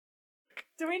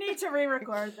Do we need to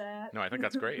re-record that? No, I think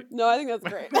that's great. No, I think that's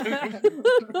great.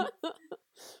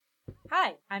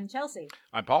 Hi, I'm Chelsea.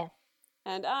 I'm Paul.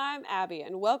 And I'm Abby,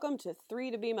 and welcome to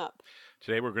 3 to Beam Up.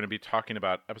 Today we're going to be talking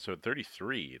about episode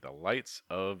 33, The Lights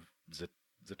of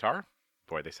Zetar?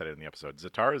 Boy, they said it in the episode.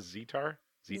 Zetar? Zetar,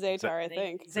 I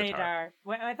think. Zetar.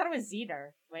 Wait, I thought it was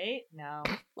Zetar. Wait, no.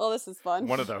 Well, this is fun.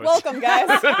 One of those. Welcome,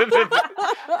 guys.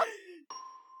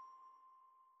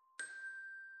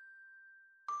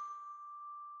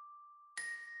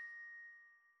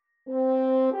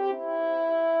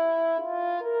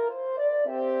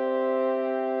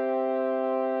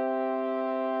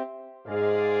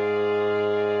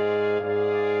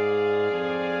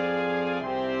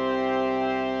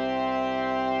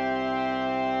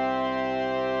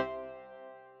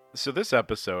 So this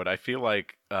episode, I feel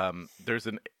like there's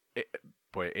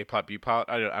A plot, B plot,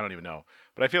 I don't even know.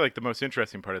 But I feel like the most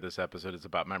interesting part of this episode is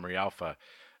about Memory Alpha.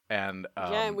 And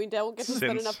and we don't get to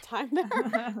spend enough time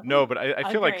there. No, but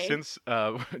I feel like since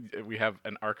we have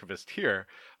an archivist here,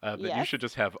 that you should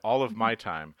just have all of my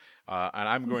time. And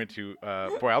I'm going to,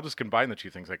 I'll just combine the two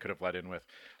things I could have let in with.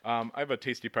 I have a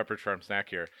tasty pepper charm snack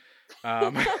here.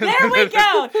 There we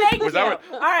go. Thank you. All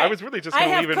right. I was really just going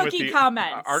to leave in with the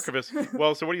comments. Archivist.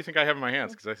 Well, so what do you think I have in my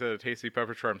hands? Because I said a tasty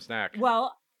pepper charm snack.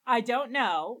 Well, I don't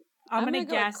know. I'm going to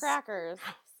go guess with crackers.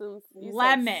 Since you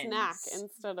lemons. said snack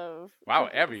instead of... Wow,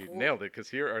 Abby nailed it, because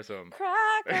here are some...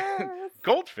 Crackers!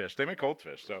 Goldfish. They make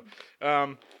goldfish, so...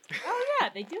 Oh, yeah,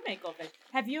 they do make goldfish.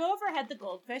 Have you ever had the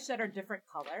goldfish that are different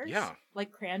colors? Yeah.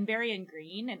 Like cranberry and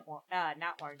green and...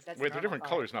 not orange. That's Wait, they're different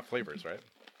color. colors, not flavors, right?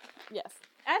 Yes.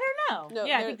 I don't know. No,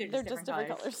 yeah, I think they're just different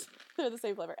colors. They're the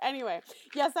same flavor. Anyway,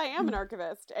 yes, I am an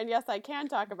archivist, and yes, I can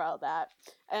talk about that.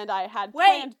 And I had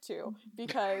planned to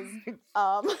because.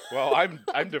 Well,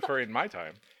 I'm deferring my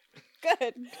time.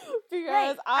 Good,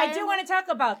 because I do want to talk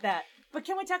about that. But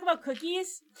can we talk about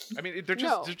cookies? I mean, they're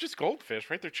just goldfish,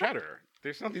 right? They're cheddar.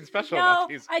 There's nothing special no, about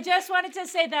these. I just wanted to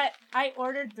say that I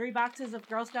ordered 3 boxes of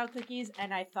Girl Scout cookies,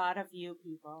 and I thought of you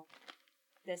people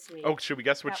this week. Oh, should we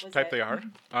guess which type they are?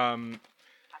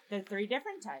 They're 3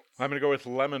 different types. I'm going to go with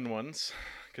lemon ones,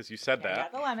 because you said that. I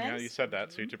got the lemons. Yeah, you said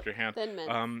that, so you tipped your hand. Thin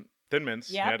mints. Thin mints.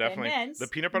 Yep, yeah, definitely. Thin mints. The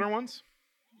peanut butter ones?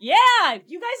 Yeah,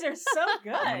 you guys are so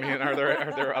good. I mean, are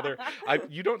there other...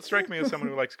 you don't strike me as someone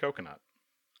who likes coconut.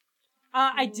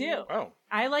 I do. Oh.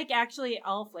 I like actually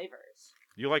all flavors.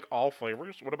 You like all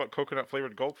flavors? What about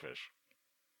coconut-flavored goldfish?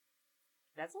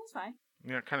 That sounds fine.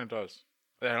 Yeah, it kind of does.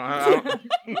 I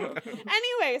don't...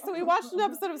 Anyway, so we watched an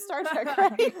episode of Star Trek,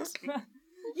 right?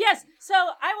 Yes, so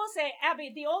I will say,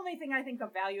 Abby, the only thing I think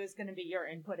of value is going to be your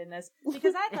input in this,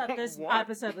 because I thought this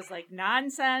episode was like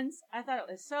nonsense. I thought it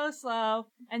was so slow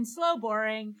and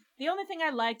boring. The only thing I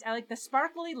liked the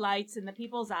sparkly lights in the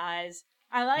people's eyes.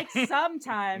 I like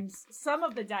sometimes some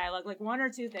of the dialogue, like 1 or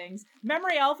 2 things.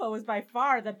 Memory Alpha was by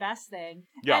far the best thing.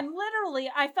 Yeah. And literally,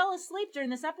 I fell asleep during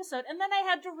this episode, and then I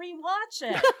had to rewatch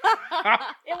it.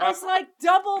 It was like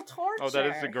double torture. Oh, that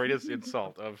is the greatest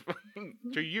insult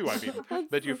to you, I mean,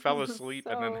 that you fell asleep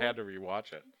and then had to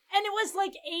rewatch it. And it was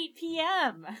like 8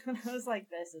 p.m. I was like,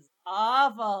 this is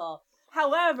awful.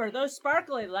 However, those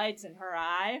sparkly lights in her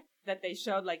eye that they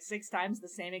showed like 6 times the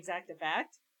same exact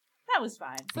effect, that was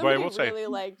fine. Somebody really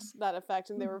liked that effect,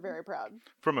 and they were very proud.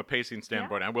 From a pacing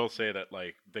standpoint, I will say that,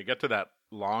 like, they get to that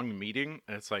long meeting,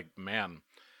 and it's like, man,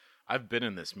 I've been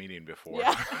in this meeting before.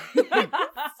 Yeah.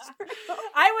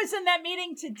 I was in that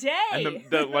meeting today. And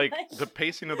the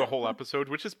pacing of the whole episode,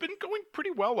 which has been going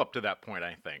pretty well up to that point,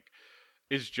 I think,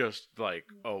 is just like,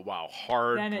 oh wow,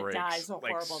 hard then breaks, it dies a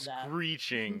like horrible death.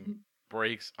 Screeching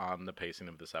breaks on the pacing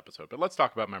of this episode. But let's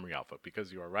talk about Memory Alpha,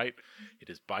 because you are right. It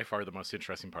is by far the most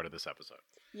interesting part of this episode.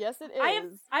 Yes, it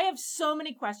is. I have so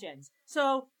many questions.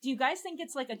 So, do you guys think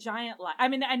it's like a giant... I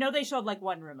mean, I know they showed like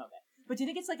 1 room of it. But do you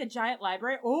think it's like a giant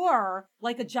library or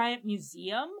like a giant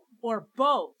museum or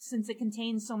both, since it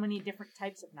contains so many different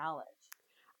types of knowledge?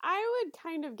 I would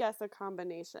kind of guess a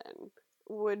combination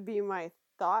would be my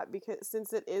thought, because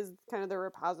since it is kind of the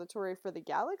repository for the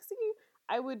galaxy,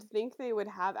 I would think they would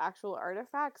have actual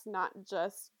artifacts, not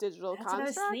just digital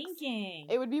constructs. That's what I was thinking.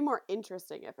 It would be more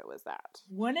interesting if it was that.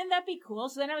 Wouldn't that be cool?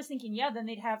 So then I was thinking, then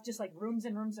they'd have just like rooms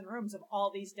and rooms and rooms of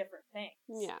all these different things.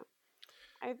 Yeah.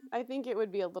 I think it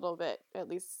would be a little bit, at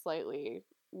least slightly,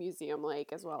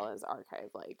 museum-like as well as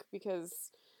archive-like, because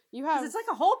you have... Because it's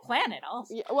like a whole planet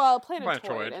also. Yeah, well, planetoid,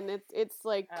 Planetoid. And it's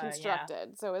like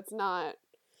constructed, so it's not...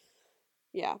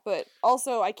 Yeah, but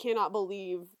also I cannot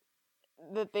believe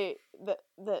that they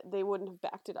wouldn't have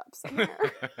backed it up somewhere.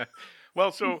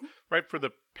 Well, so right for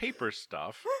the paper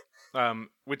stuff,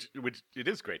 which it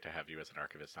is great to have you as an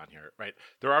archivist on here, right?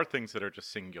 There are things that are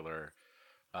just singular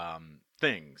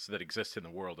things that exist in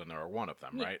the world, and there are one of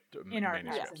them, right? In our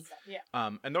manuscripts. Yeah.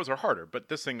 And those are harder, but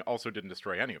this thing also didn't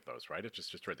destroy any of those, right? It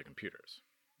just destroyed the computers.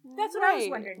 That's what I was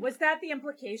wondering. Was that the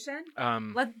implication?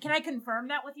 Can I confirm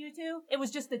that with you two? It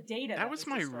was just the data. That was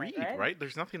my destroyed, read, right?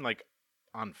 There's nothing like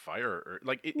on fire or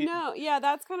like it. No, yeah,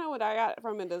 that's kind of what I got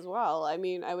from it as well. I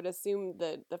mean, I would assume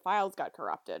that the files got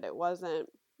corrupted. It wasn't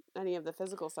any of the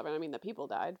physical stuff. I mean, the people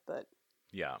died, but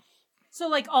yeah. So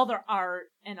like all their art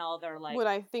and all their like would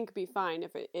I think be fine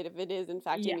if it is in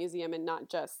fact a museum and not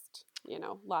just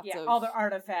lots of all their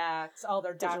artifacts, all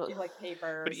their like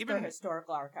papers, but even their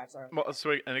historical archives are. Well,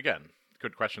 so and again,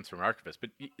 good questions from archivists. But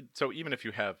so even if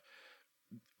you have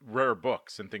rare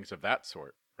books and things of that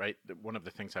sort, right? One of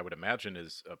the things I would imagine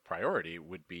is a priority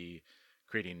would be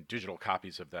creating digital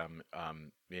copies of them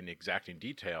in exacting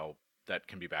detail that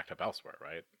can be backed up elsewhere,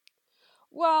 right?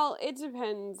 Well, it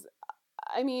depends.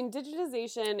 I mean,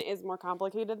 digitization is more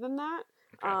complicated than that.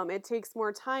 Okay. It takes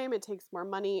more time. It takes more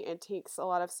money. It takes a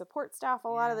lot of support staff a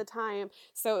lot of the time.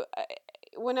 So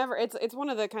whenever it's one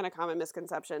of the kind of common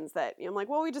misconceptions that I'm like,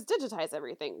 well, we just digitize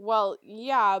everything. Well,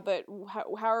 yeah, but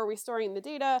how are we storing the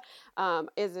data?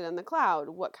 Is it in the cloud?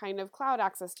 What kind of cloud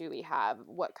access do we have?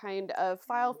 What kind of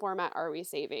file format are we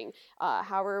saving?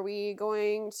 How are we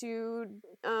going to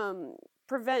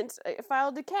prevent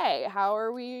file decay? How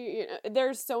are we,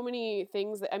 there's so many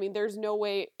things that, I mean, there's no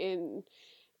way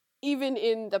even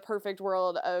in the perfect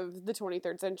world of the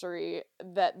 23rd century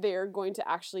that they're going to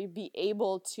actually be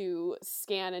able to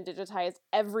scan and digitize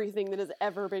everything that has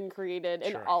ever been created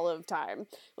in all of time.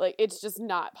 Like, it's just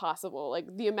not possible. Like,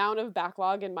 the amount of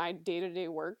backlog in my day-to-day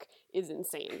work is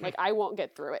insane. Like, I won't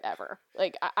get through it ever.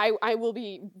 Like, I will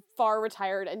be far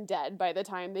retired and dead by the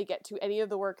time they get to any of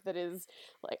the work that is,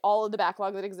 like, all of the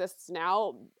backlog that exists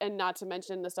now, and not to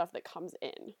mention the stuff that comes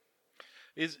in.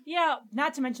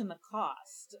 Not to mention the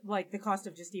cost, like the cost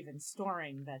of just even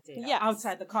storing that data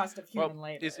outside the cost of human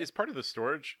labor. Is part of the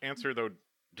storage answer, though,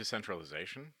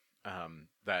 decentralization?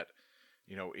 That,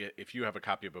 if you have a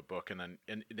copy of a book and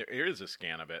there is a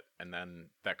scan of it, and then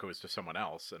that goes to someone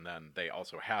else, and then they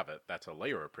also have it, that's a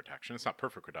layer of protection. It's not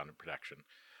perfect redundant protection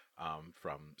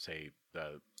from, say,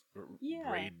 the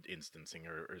RAID instancing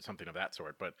or something of that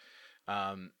sort, but...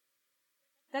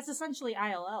 that's essentially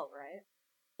ILL, right?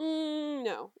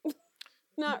 No,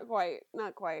 not quite.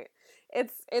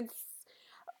 It's,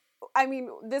 I mean,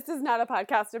 this is not a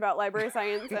podcast about library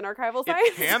science and archival science.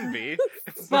 It can be.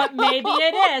 But maybe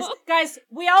it is. Guys,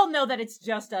 we all know that it's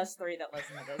just us three that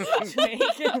listen to this each week.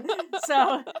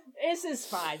 So, this is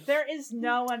fine. There is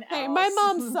no one else. Hey, my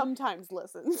mom sometimes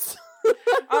listens.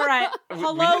 All right.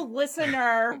 Hello,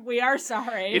 listener. We are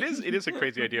sorry. It is a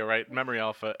crazy idea, right? Memory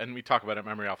Alpha, and we talk about it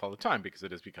Memory Alpha all the time because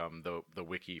it has become the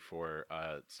wiki for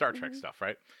Star Trek stuff,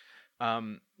 right?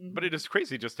 But it is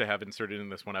crazy just to have inserted in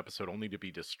this one episode only to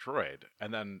be destroyed,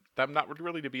 and then them not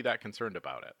really to be that concerned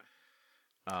about it.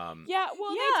 They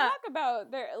talk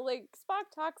about like Spock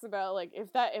talks about like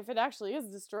if it actually is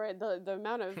destroyed, the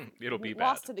amount of it'll be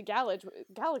lost bad to the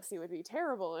galaxy would be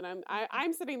terrible. And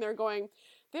I'm sitting there going,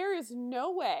 there is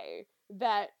no way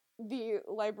that the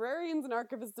librarians and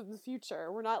archivists of the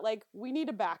future were not like, we need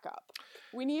a backup.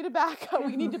 We need to back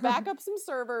up some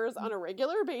servers on a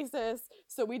regular basis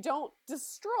so we don't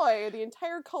destroy the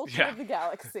entire culture of the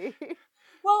galaxy.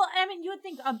 Well, I mean, you would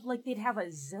think like they'd have a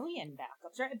zillion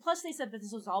backups, right? And plus, they said that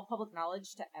this was all public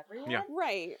knowledge to everyone. Yeah.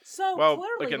 Right. So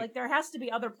clearly, like there has to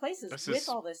be other places with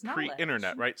all this knowledge.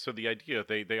 Pre-internet, right? So the idea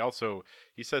they also,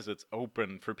 he says it's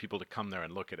open for people to come there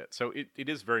and look at it. So it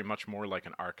is very much more like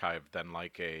an archive than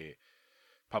like a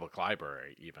public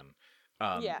library, even.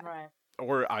 Right.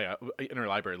 Or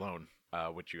interlibrary loan,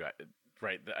 which you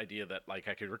right? The idea that like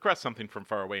I could request something from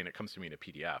far away and it comes to me in a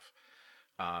PDF,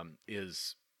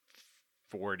 is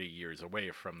 40 years away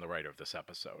from the writer of this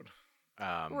episode.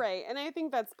 Right, and I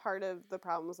think that's part of the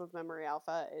problems with Memory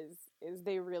Alpha is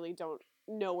they really don't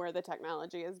know where the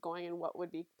technology is going and what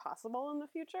would be possible in the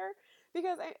future.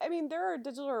 Because, I mean, there are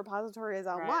digital repositories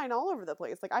online all over the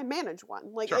place. Like, I manage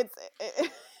one. Like, sure.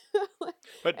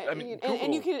 But I mean,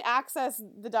 and you can access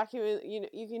the document,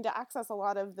 you can access a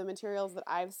lot of the materials that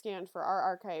I've scanned for our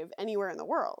archive anywhere in the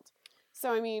world.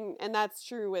 So, I mean, and that's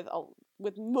true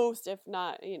with most, if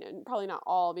not, probably not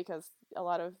all, because a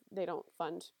lot of, they don't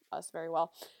fund us very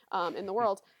well in the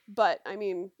world. But, I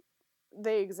mean,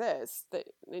 they exist,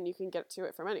 and you can get to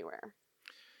it from anywhere.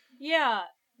 Yeah,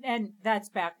 and that's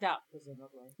backed up,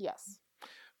 presumably. Yes.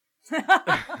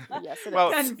 Yes, it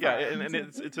is. Yeah, and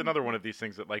it's another one of these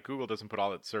things that, like, Google doesn't put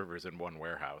all its servers in one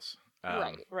warehouse.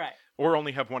 Right. Or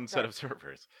only have one set of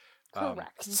servers.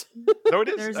 Correct. Though it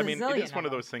is, I mean, it is one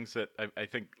of those things that I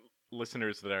think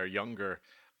listeners that are younger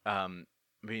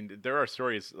I mean, there are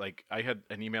stories, like, I had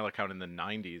an email account in the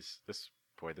 90s. This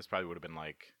probably would have been,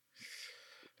 like,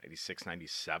 96,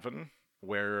 97,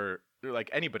 where, like,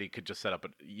 anybody could just set up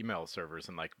email servers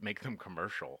and, like, make them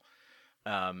commercial.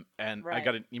 And I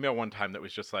got an email one time that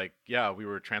was just like, yeah, we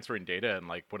were transferring data, and,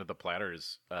 like, one of the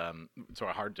platters, so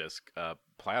a hard disk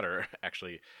platter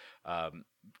actually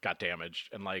got damaged,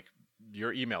 and, like,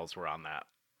 your emails were on that,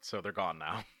 so they're gone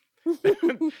now.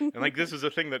 And, like, this is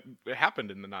a thing that happened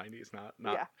in the 90s, not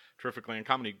terrifically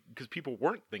uncommon, because people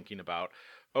weren't thinking about,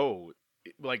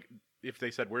 like, if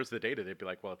they said, where's the data, they'd be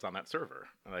like, well, it's on that server.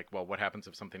 And, like, well, what happens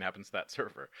if something happens to that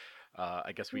server?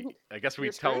 I guess we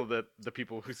tell the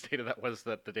people whose data that was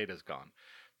that the data's gone.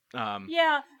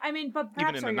 Yeah, I mean, but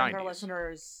perhaps even our in the younger 90s.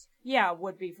 listeners,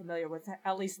 would be familiar with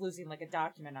at least losing, like, a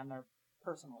document on their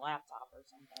personal laptop or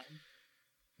something.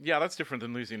 Yeah, that's different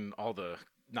than losing all the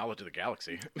knowledge of the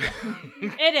galaxy.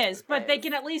 It is, but they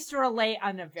can at least relate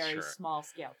on a very small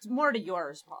scale. It's more to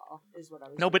yours, Paul, is what I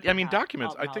was. No, but I mean,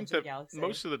 documents. I think that Galaxy.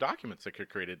 most of the documents that get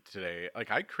created today,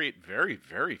 like, I create very,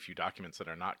 very few documents that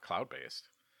are not cloud-based.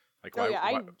 Like,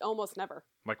 I almost never.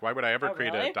 Like, why would I ever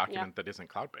create really? a document that isn't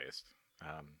cloud-based?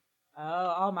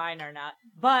 All mine are not.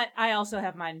 But I also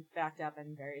have mine backed up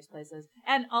in various places.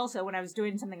 And also, when I was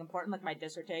doing something important like my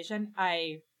dissertation,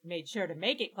 I made sure to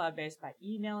make it cloud-based by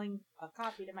emailing a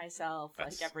copy to myself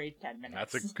every 10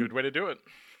 minutes. That's a good way to do it.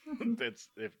 It's,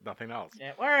 if nothing else.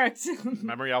 It works.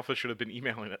 Memory Alpha should have been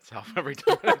emailing itself every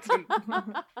 10 minutes.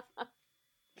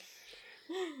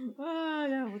 Oh,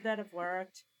 yeah, would that have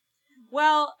worked?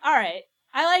 Well, all right.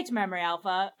 I liked Memory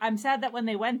Alpha. I'm sad that when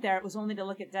they went there, it was only to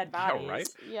look at dead bodies. Yeah, right?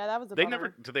 Yeah, that was a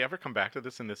bummer. Did they ever come back to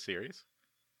this in this series?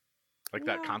 Like,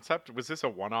 that concept? Was this a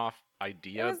one-off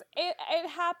idea? It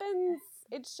happens.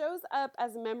 It shows up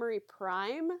as Memory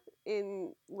Prime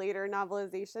in later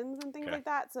novelizations and things like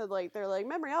that. So, like, they're like,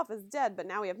 Memory Alpha is dead, but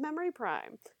now we have Memory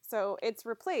Prime. So it's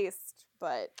replaced,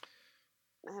 but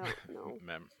I don't know.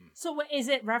 So is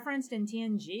it referenced in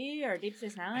TNG or Deep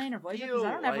Space Nine or Voyager? Because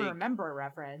I don't ever remember a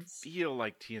reference. I feel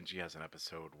like TNG has an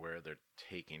episode where they're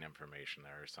taking information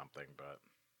there or something, but...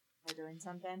 They're doing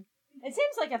something? It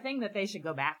seems like a thing that they should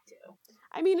go back to.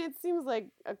 I mean, it seems like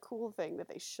a cool thing that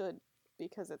they should,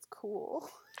 because it's cool.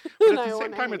 But at the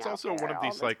same time, it's also one of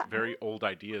these, like, very old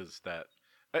ideas that...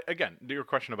 Again, your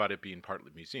question about it being part of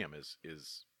the museum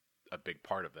is a big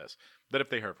part of this. That if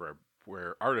they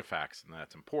were artifacts, then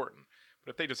that's important.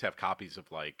 But if they just have copies of,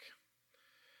 like,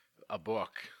 a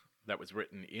book that was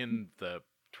written in the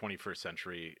 21st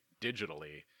century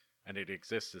digitally, and it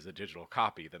exists as a digital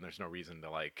copy, then there's no reason to,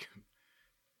 like,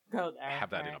 go there, have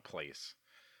that in a place.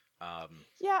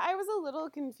 Yeah, I was a little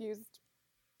confused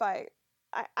by...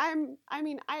 I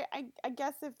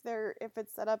guess if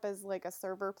it's set up as, like, a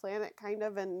server planet, kind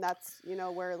of, and that's,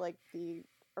 where, like, the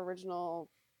original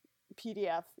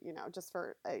PDF, just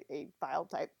for a file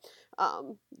type.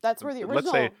 That's where the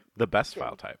original. Let's say the best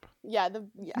file type. Yeah,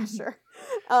 sure.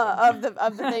 Of the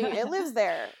thing, it lives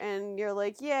there, and you're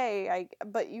like, yay!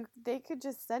 But they could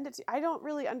just send it to. I don't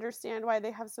really understand why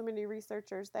they have so many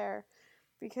researchers there,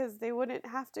 because they wouldn't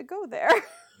have to go there.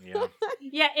 Yeah.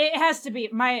 Yeah, it has to be.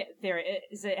 My theory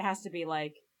is it has to be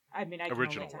like. I mean, I can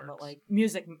original only talk works. about, like,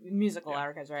 musical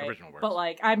archives, right? Original works. But,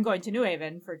 like, I'm going to New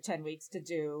Haven for 10 weeks to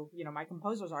do, my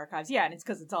composer's archives. Yeah, and it's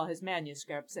because it's all his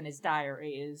manuscripts and his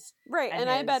diaries. Right, and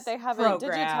I bet they haven't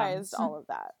digitized all of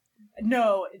that.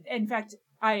 No, in fact,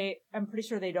 I am pretty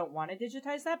sure they don't want to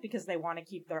digitize that because they want to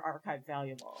keep their archive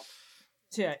valuable.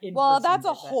 Well, that's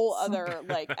a whole other,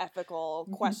 like, ethical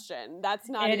question. That's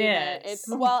not it even. Is. It's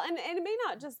well, and it may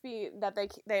not just be that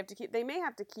they have to keep. They may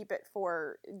have to keep it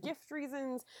for gift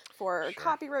reasons, for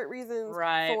copyright reasons.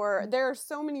 Right. There are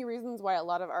so many reasons why a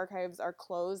lot of archives are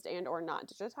closed and or not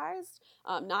digitized.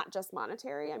 Not just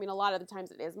monetary. I mean, a lot of the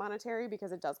times it is monetary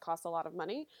because it does cost a lot of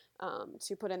money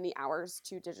to put in the hours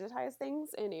to digitize things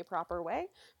in a proper way,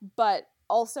 but.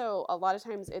 Also, a lot of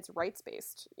times it's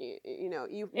rights-based.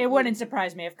 It wouldn't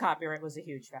surprise me if copyright was a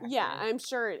huge factor. Yeah, I'm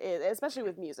sure it is, especially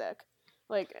with music.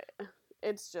 Like,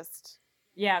 it's just...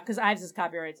 Yeah, because Ives'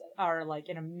 copyrights are, like,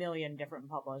 in a million different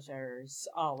publishers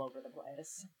all over the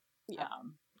place. Yeah.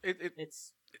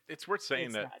 It's worth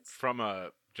saying that nuts. From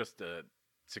just a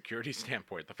security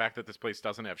standpoint, the fact that this place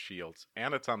doesn't have shields,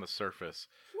 and it's on the surface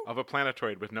of a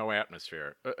planetoid with no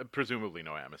atmosphere, presumably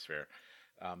no atmosphere,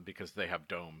 because they have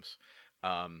domes...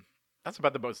 that's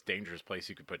about the most dangerous place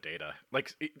you could put data.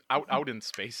 Like, out in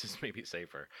space is maybe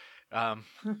safer.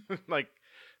 Like,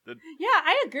 yeah,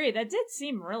 I agree. That did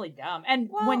seem really dumb. And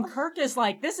when Kirk is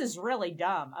like, "This is really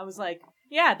dumb," I was like,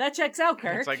 "Yeah, that checks out,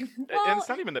 Kirk." It's like, and it's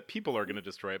not even that people are going to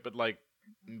destroy it, but, like,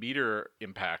 meteor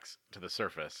impacts to the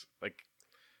surface, like,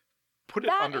 put it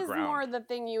that underground. That is more the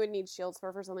thing you would need shields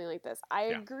for something like this. I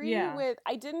agree with.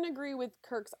 I didn't agree with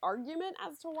Kirk's argument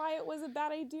as to why it was a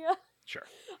bad idea. Sure.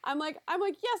 I'm like,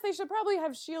 yes, they should probably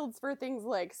have shields for things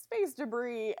like space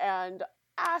debris and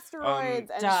asteroids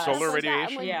and solar like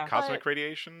radiation, like, cosmic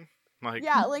radiation.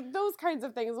 Like those kinds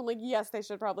of things. I'm like, yes, they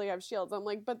should probably have shields. I'm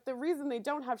like, but the reason they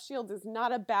don't have shields is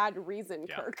not a bad reason,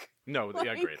 Kirk. No,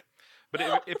 yeah, agreed.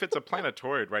 But if it's a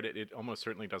planetoid, right, it almost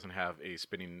certainly doesn't have a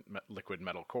spinning liquid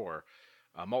metal core,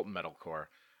 a molten metal core,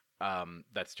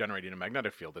 that's generating a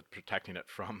magnetic field that's protecting it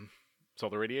from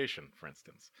solar radiation, for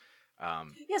instance.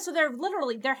 So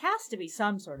there has to be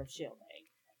some sort of shielding.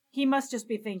 He must just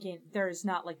be thinking there's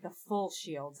not like the full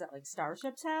shields that like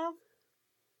starships have.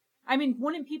 I mean,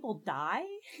 wouldn't people die?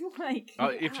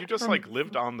 If you just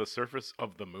lived on the surface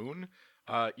of the moon,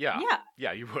 yeah,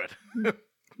 you would.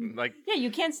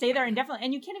 You can't stay there indefinitely,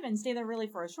 and you can't even stay there really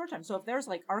for a short time. So if there's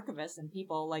like archivists and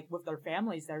people like with their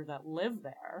families there that live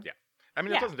there, I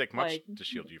mean, it doesn't take much to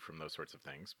shield you from those sorts of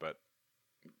things, but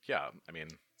yeah, I mean,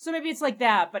 so maybe it's like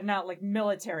that, but not like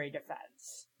military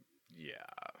defense.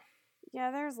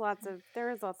 Yeah, there is lots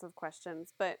of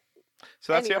questions, but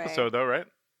so that's the episode, though, right?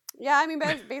 Yeah, I mean,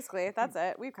 basically, that's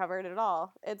it. We've covered it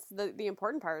all. It's the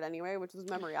important part anyway, which was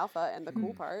Memory Alpha and the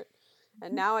cool part.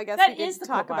 And now I guess we can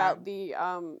talk about the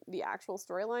actual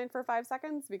storyline for 5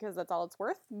 seconds because that's all it's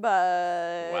worth.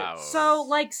 But wow. So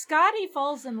like Scotty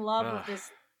falls in love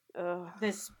with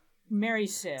this Mary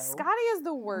Sue. Scotty is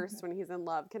the worst when he's in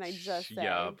love. Can I just say?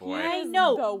 Yeah, boy. I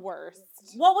know. The worst.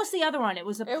 What was the other one? It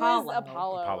was Apollo. It was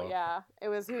Apollo. Yeah, it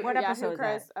was who? What episode? Who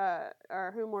cries?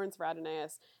 Or who mourns for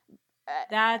Adonais?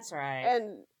 That's right.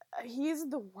 And he's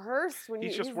the worst when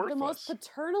he's just the most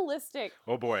paternalistic,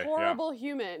 horrible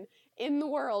human in the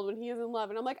world when he is in love.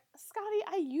 And I'm like, Scotty,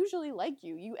 I usually like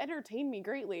you. You entertain me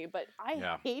greatly, but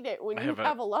I hate it when you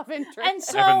have a love interest. And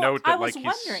so I have a note that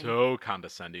he's so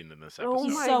condescending in this episode. Oh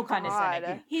my so God.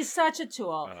 Condescending. He's such a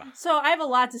tool. So I have a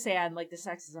lot to say on like the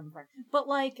sexism part. But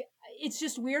like it's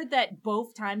just weird that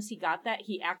both times he got that,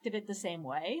 he acted it the same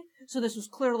way. So this was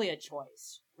clearly a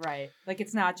choice, right? Like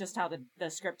it's not just how the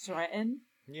script's written.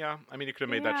 Yeah, I mean, he could have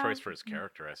made that choice for his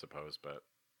character, I suppose, but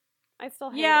I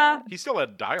still hate it. He still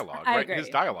had dialogue, I right? agree. His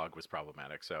dialogue was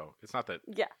problematic, so it's not that...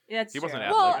 Yeah. That's he wasn't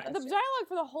true. Well, ad-libbing. the dialogue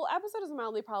for the whole episode is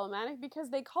mildly problematic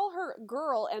because they call her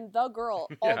girl and the girl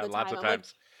all the time. Lots of I'm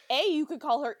times. like, you could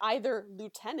call her either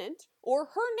lieutenant or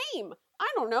her name.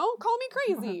 I don't know. Call me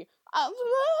crazy.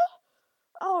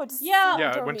 It's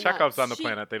yeah. When Chekhov's on the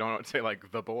planet, they don't say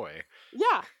like the boy.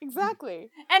 Yeah, exactly.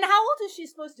 And how old is she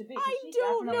supposed to be? I She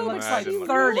don't definitely know. looks but like she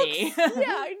 30.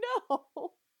 Yeah, I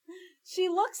know. She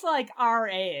looks like our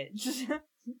age.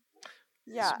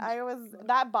 Yeah,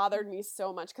 that bothered me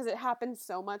so much because it happened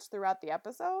so much throughout the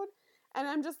episode, and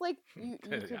I'm just like, you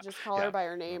could just call her by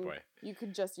her name. You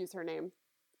could just use her name.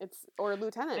 Or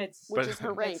lieutenant, which is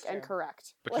her rank and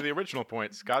correct. But to the original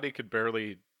point, Scotty could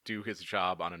barely do his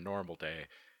job on a normal day,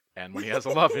 and when he has a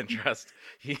love interest,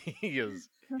 he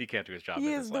can't do his job.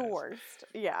 He is the worst.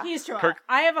 Yeah, he's true.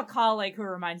 I have a colleague who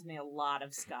reminds me a lot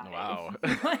of Scotty. Wow,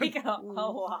 like a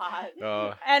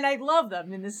lot. And I love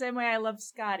them in the same way I love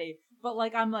Scotty. But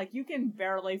like I'm like, you can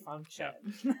barely function.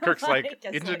 Yeah. Kirk's like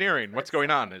engineering. What's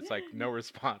going on? It's like no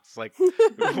response. Like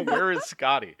where is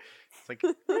Scotty? It's like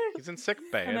he's in sick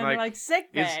bay. And then like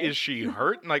sick bay. Is she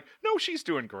hurt? And like no, she's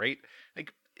doing great.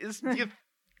 Like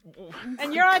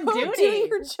and you're on duty. Doing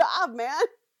your job, man.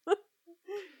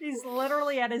 He's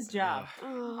literally at his job.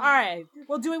 All right.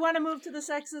 Well, do we want to move to the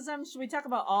sexism? Should we talk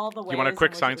about all the ways? You want a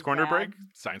quick Science Corner break?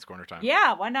 Science Corner time.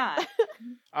 Yeah, why not?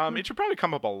 It should probably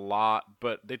come up a lot,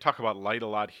 but they talk about light a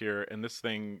lot here, and this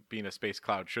thing being a space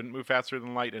cloud shouldn't move faster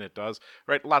than light, and it does.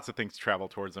 Right? Lots of things travel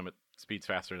towards them at speeds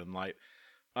faster than light.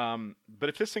 But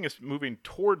if this thing is moving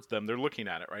towards them, they're looking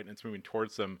at it, right? And it's moving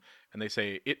towards them, and they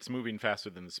say it's moving faster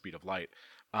than the speed of light.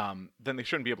 Then they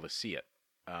shouldn't be able to see it.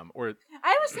 Or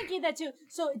I was thinking that too.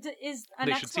 So is an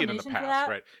they should see it in the past,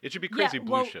 right? It should be crazy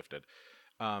blue shifted,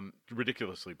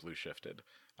 ridiculously blue shifted,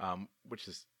 which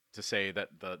is to say that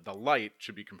the light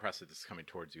should be compressed as it's coming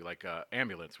towards you, like an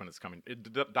ambulance when it's coming.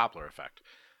 Doppler effect.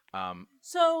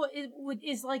 So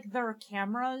is like their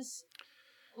cameras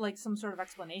like some sort of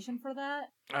explanation for that?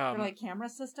 For like camera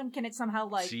system? Can it somehow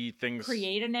like see things,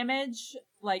 create an image?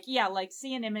 Like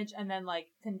see an image and then like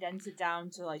condense it down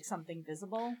to like something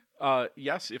visible?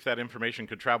 Yes, if that information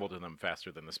could travel to them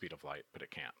faster than the speed of light, but it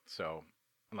can't. So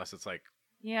unless it's like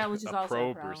which is a also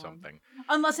probe a or something.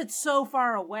 Unless it's so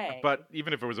far away. But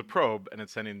even if it was a probe and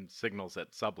it's sending signals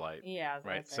at sublight,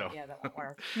 right? So that won't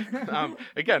work.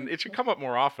 Again, it should come up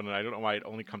more often, and I don't know why it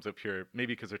only comes up here.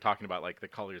 Maybe because they're talking about like the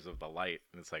colors of the light,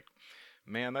 and it's like,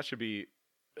 man, that should be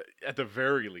at the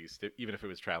very least, even if it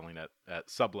was traveling at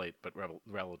sublate but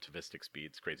relativistic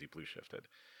speeds, crazy blue shifted.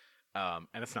 And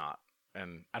it's not.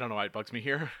 And I don't know why it bugs me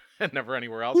here and never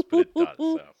anywhere else, but it does.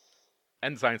 So,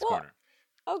 end Science Corner.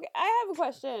 Okay, I have a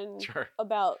question Sure.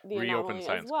 about the Reopen anomaly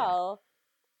Science as well.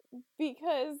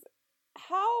 Because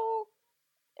how...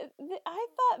 I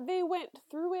thought they went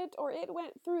through it, or it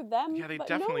went through them, Yeah, they but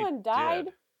definitely no one died.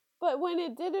 did. But when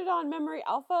it did it on Memory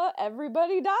Alpha,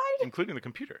 everybody died? Including the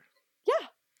computer. Yeah.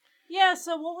 Yeah,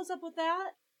 so what was up with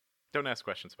that? Don't ask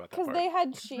questions about that Because part. they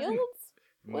had shields?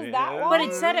 Was Yeah. that why? But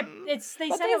it said they But said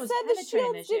they it was said the penetrating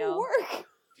shields the didn't shield. work.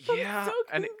 Yeah, so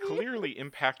and it confused. clearly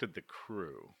impacted the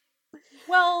crew.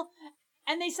 Well,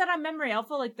 and they said on Memory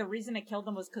Alpha, like, the reason it killed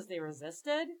them was because they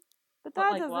resisted. But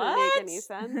that like, doesn't what? make any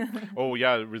sense. Oh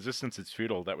yeah, resistance is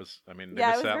futile. That was, I mean, they Yeah,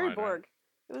 it missed was that very line, Borg.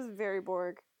 right? It was very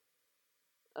Borg.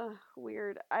 Ugh,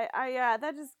 weird. Yeah,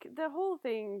 that just, the whole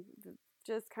thing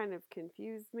just kind of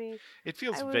confused me. It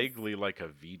feels vaguely like a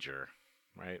V'ger,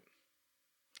 right?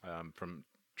 From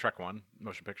Trek 1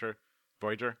 motion picture,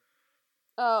 Voyager.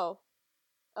 Oh.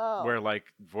 Where like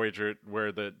Voyager,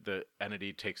 where the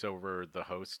entity takes over the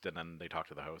host and then they talk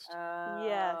to the host.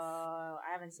 Yes.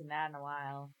 I haven't seen that in a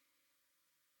while.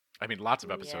 I mean, lots of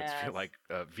episodes Yes. feel like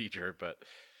V'ger, but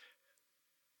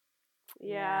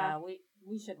Yeah.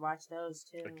 We should watch those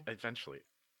too. eventually.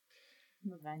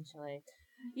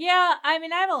 Yeah, I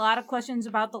mean, I have a lot of questions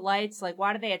about the lights. Like,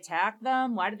 why do they attack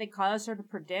them? Why do they cause her to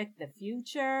predict the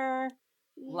future?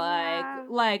 Yeah.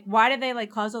 Like, why do they,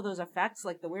 like, cause all those effects,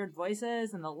 like the weird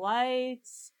voices and the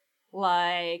lights?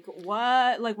 Like,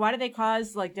 what? Like, why do they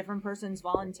cause, like, different persons'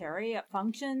 voluntary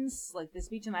functions, like the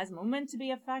speech and last movement, to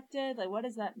be affected? Like, what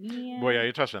does that mean? Well, yeah,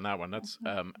 you touched on that one. That's,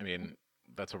 I mean,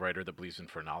 that's a writer that believes in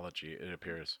phrenology, it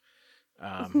appears.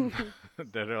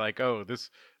 That are like, oh, this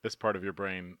part of your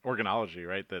brain, organology,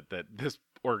 right? That this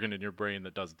organ in your brain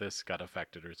that does this got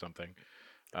affected or something.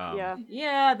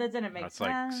 Yeah, that didn't make sense. It's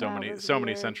like so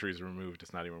many centuries removed.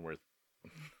 It's not even worth.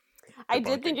 I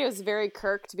did think it was very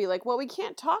Kirk to be like, well, we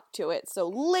can't talk to it,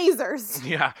 so lasers.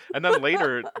 Yeah, and then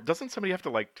later, doesn't somebody have to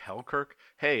like tell Kirk,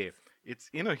 hey, it's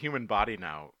in a human body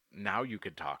now. Now you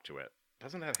could talk to it.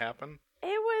 Doesn't that happen?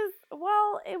 It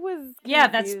was Yeah,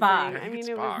 that's Spock. I mean,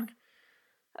 Spock.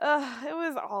 It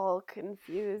was all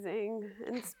confusing,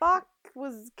 and Spock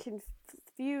was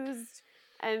confused,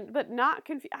 but not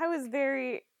confused. I was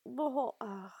very Well,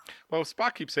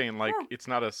 Spock keeps saying, like, it's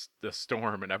not a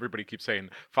storm, and everybody keeps saying,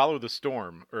 follow the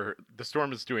storm, or the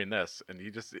storm is doing this, and he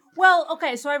just... Well,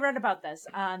 okay, so I read about this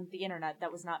on the internet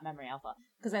that was not Memory Alpha,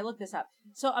 because I looked this up.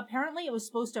 So apparently it was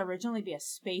supposed to originally be a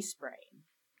space brain.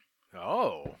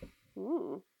 Oh.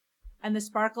 Ooh. And the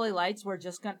sparkly lights were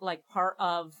just like part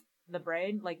of the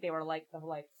brain, like they were like the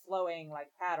flowing like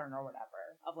pattern or whatever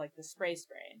of like the space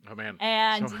brain. Oh man!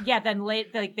 And then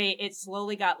it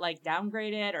slowly got like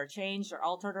downgraded or changed or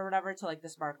altered or whatever to like the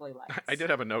sparkly lights. I did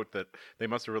have a note that they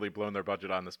must have really blown their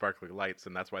budget on the sparkly lights,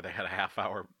 and that's why they had a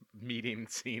half-hour meeting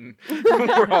scene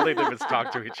where all they did was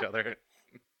talk to each other.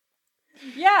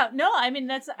 Yeah, no, I mean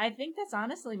I think that's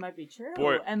honestly might be true.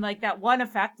 Boy. And like that one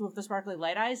effect with the sparkly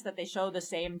light eyes that they show the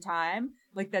same time,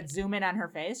 like that zoom in on her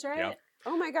face, right? Yep.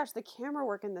 Oh my gosh, the camera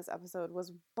work in this episode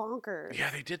was bonkers.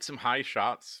 Yeah, they did some high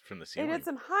shots from the ceiling. They did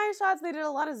some high shots. They did a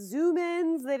lot of zoom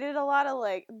ins. They did a lot of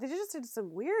they just did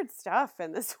some weird stuff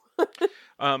in this one.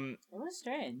 It was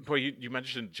strange. Boy, you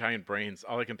mentioned giant brains.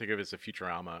 All I can think of is a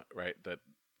Futurama, right? That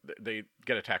they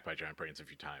get attacked by giant brains a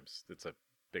few times. It's a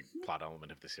big plot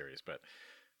element of the series, but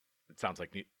it sounds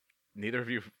like neither of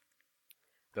you.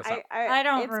 I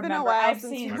don't remember. Been a while I've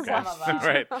seen since some of them.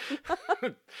 Right.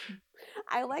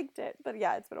 I liked it, but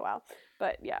yeah, it's been a while.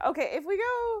 But yeah, okay, if we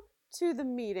go to the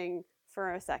meeting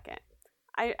for a second,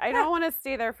 I don't want to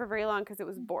stay there for very long because it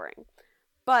was boring.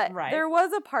 But there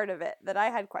was a part of it that I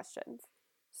had questions.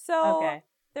 So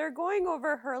they're going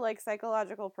over her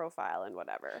psychological profile and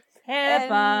whatever.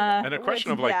 HIPAA. And a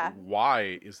question of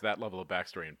why is that level of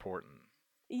backstory important?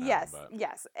 Yes,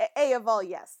 yes. A of all,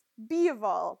 yes. B of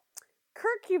all.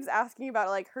 Kirk keeps asking about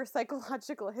her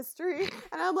psychological history,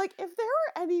 and I'm like, if there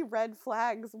were any red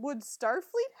flags, would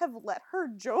Starfleet have let her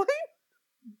join?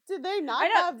 Did they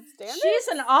not have standards? She's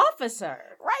an officer.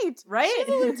 Right? She's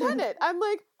a lieutenant. I'm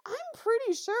like, I'm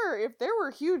pretty sure if there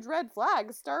were huge red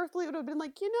flags, Starfleet would have been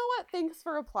like, you know what? Thanks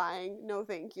for applying. No,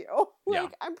 thank you.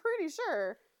 I'm pretty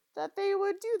sure that they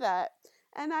would do that.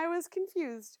 And I was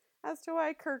confused as to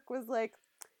why Kirk was like,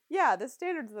 yeah, the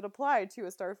standards that apply to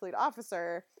a Starfleet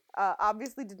officer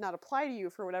obviously did not apply to you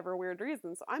for whatever weird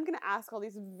reason. So I'm going to ask all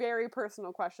these very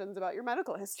personal questions about your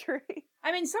medical history.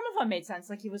 I mean, some of them made sense.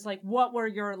 Like, he was like, what were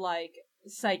your,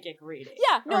 psychic reading.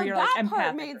 Yeah, no, or your, that like, part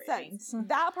empathic made readings. sense.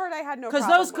 That part I had no because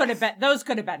problem those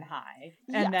could have been high,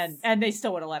 and Yes. then they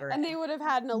still would have let her and in. they would have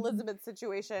had an Elizabeth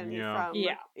situation from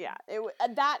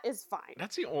that is fine.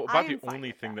 That's the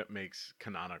only thing that makes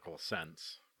canonical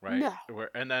sense, right? No.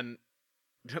 And then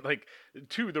like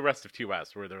to the rest of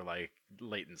TOS where they're like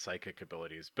latent psychic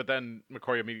abilities, but then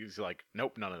McCoy immediately is like,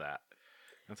 nope, none of that.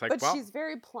 And it's like, but she's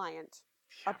very pliant.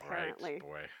 Apparently. Right,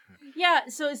 boy. Yeah,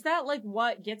 so is that like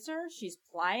what gets her? She's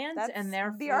pliant, That's and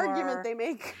therefore the argument they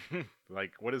make.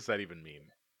 Like, what does that even mean?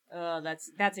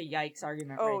 That's a yikes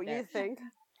argument. Oh, right there. you think?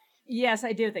 Yes,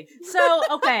 I do think so.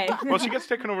 Okay. Well, she gets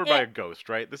taken over by a ghost,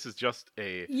 right? This is just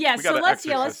a so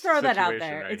let's throw that out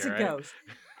there. Right it's here, a right? ghost,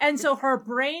 and so her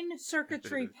brain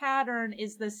circuitry pattern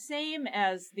is the same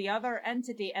as the other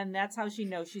entity, and that's how she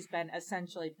knows she's been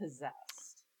essentially possessed.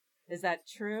 Is that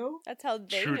true? That's how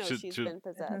they know she's been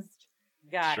possessed.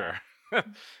 Got it.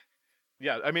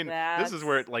 Yeah, I mean, this is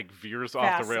where it like veers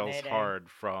off the rails hard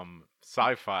from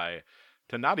sci-fi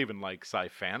to not even like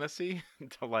sci-fantasy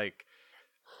to like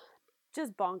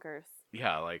just bonkers.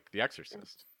 Yeah, like The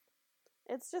Exorcist.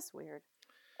 It's just weird.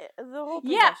 The whole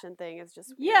possession thing is just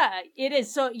weird. Yeah, it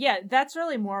is. So that's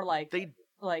really more like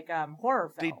horror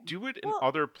film. They do it in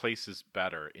other places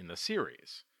better in the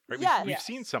series. Right? Yes. We've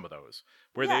seen some of those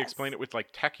where they explain it with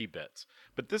like techie bits.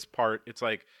 But this part, it's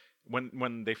like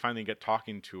when they finally get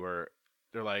talking to her,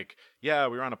 they're like, yeah,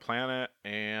 we were on a planet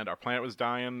and our planet was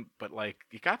dying, but like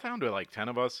it got down to like 10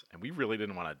 of us and we really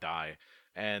didn't want to die.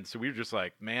 And so we were just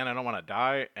like, man, I don't want to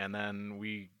die. And then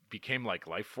we became like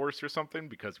life force or something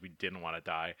because we didn't want to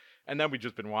die. And then we've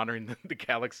just been wandering the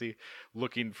galaxy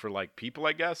looking for like people,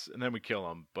 I guess. And then we kill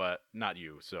them, but not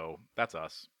you. So that's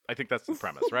us. I think that's the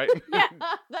premise, right? Yeah,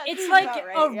 it's like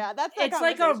right. That's that it's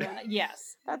like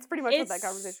yes. That's pretty much what that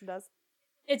conversation does.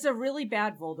 It's a really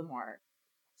bad Voldemort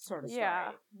sort of story.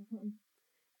 Yeah.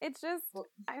 It's just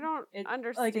I don't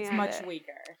understand. Like it's much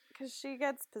weaker because she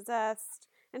gets possessed.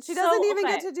 And she doesn't even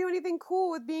get to do anything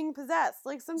cool with being possessed.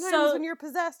 Like sometimes when you're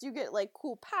possessed, you get like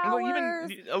cool powers. Well,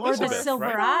 even Elizabeth, or the silver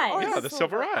right? eyes. Yeah, the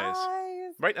silver eyes.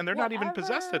 Right, and they're not even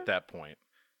possessed at that point.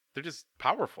 They're just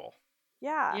powerful.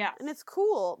 Yeah, and it's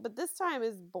cool, but this time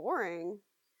is boring.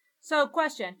 So,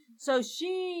 question. So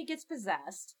she gets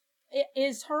possessed.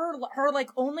 Is her like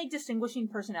only distinguishing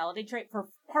personality trait for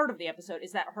part of the episode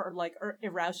is that her like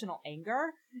irrational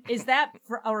anger? Is that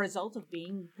for a result of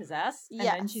being possessed? And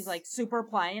then she's like super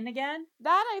pliant again?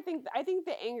 That I think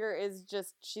the anger is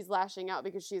just she's lashing out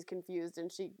because she's confused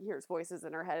and she hears voices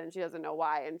in her head and she doesn't know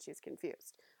why and she's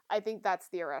confused. I think that's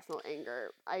the irrational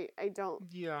anger. I don't.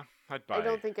 Yeah, I'd buy. I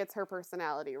don't think it's her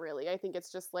personality really. I think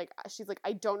it's just like she's like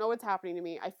I don't know what's happening to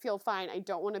me. I feel fine. I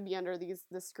don't want to be under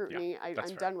this scrutiny.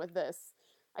 I'm done with this.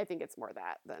 I think it's more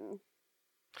that than.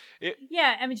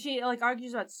 Yeah, I mean she like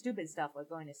argues about stupid stuff like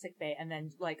going to sickbay and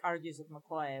then like argues with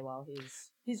McCoy while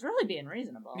he's really being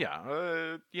reasonable.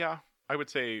 Yeah, I would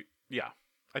say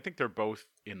I think they're both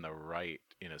in the right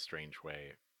in a strange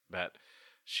way. That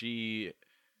she.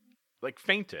 Like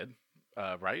fainted,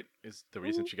 right? Is the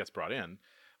reason she gets brought in.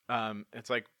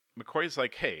 It's like McCoy's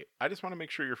like, "Hey, I just want to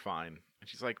make sure you're fine." And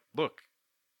she's like, "Look,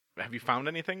 have you found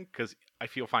anything? Because I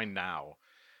feel fine now,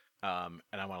 and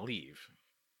I want to leave."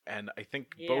 And I think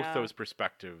both those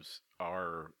perspectives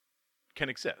can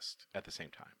exist at the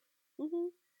same time. Mm-hmm.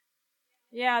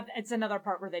 Yeah, it's another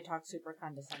part where they talk super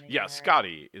condescending. Yeah,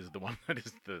 Scotty is the one that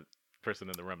is the person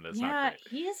in the room that's not great.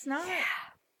 He is not.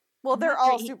 Well, they're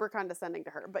all super condescending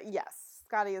to her, but yes,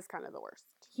 Scotty is kind of the worst.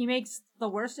 He makes the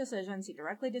worst decisions. He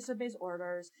directly disobeys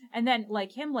orders. And then,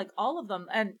 like him, like all of them,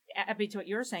 and Abby, to what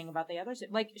you were saying about the others,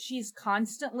 like she's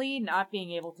constantly not being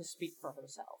able to speak for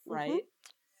herself, right? Mm-hmm.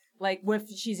 Like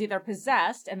she's either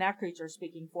possessed and that creature's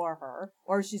speaking for her,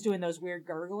 or she's doing those weird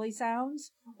gurgly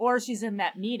sounds, or she's in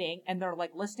that meeting and they're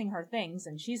like listing her things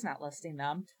and she's not listing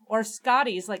them, or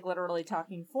Scotty's like literally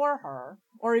talking for her,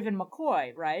 or even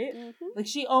McCoy, right? Mm-hmm. Like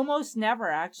she almost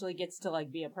never actually gets to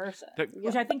like be a person,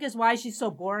 which I think is why she's so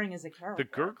boring as a character. The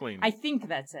gurgling, I think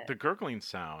that's it. The gurgling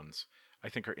sounds I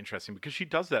think are interesting because she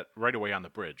does that right away on the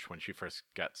bridge when she first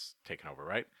gets taken over,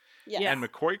 right? Yeah. And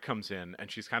McCoy comes in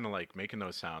and she's kind of like making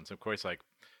those sounds. And McCoy's like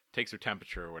takes her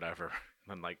temperature or whatever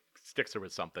and like sticks her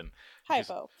with something.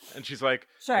 Hypo. And she's like,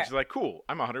 sure. And she's like, cool,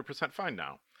 I'm 100% fine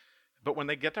now. But when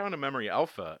they get down to Memory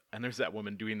Alpha and there's that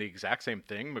woman doing the exact same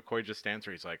thing, McCoy just stands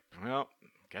there. He's like, well,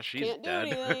 guess she's Can't dead.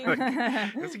 Do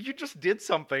anything. It's like, you just did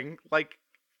something like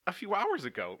a few hours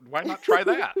ago. Why not try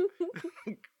that?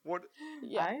 What?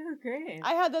 Yeah, I agree.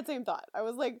 I had that same thought. I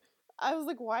was like,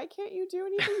 why can't you do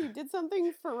anything? You did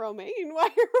something for Romaine.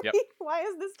 Why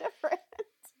is this different?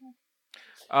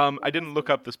 I didn't look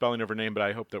up the spelling of her name, but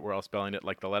I hope that we're all spelling it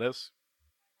like the lettuce.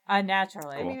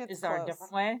 Naturally. Cool. I mean, it's Is there close. a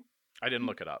different way? I didn't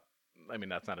look it up. I mean,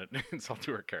 that's not an insult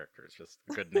to her character. It's just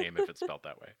a good name if it's spelled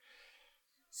that way.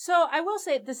 So I will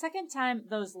say, the second time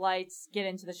those lights get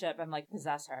into the ship and like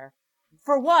possess her,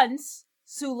 for once,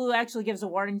 Sulu actually gives a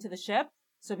warning to the ship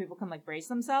so people can like brace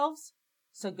themselves.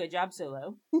 So good job,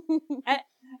 Sulu.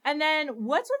 and then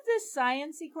what's with this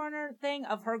science-y corner thing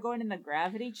of her going in the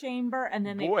gravity chamber and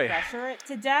then they pressure it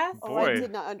to death? Oh, I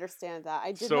did not understand that.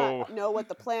 I did not know what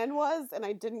the plan was, and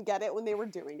I didn't get it when they were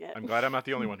doing it. I'm glad I'm not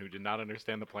the only one who did not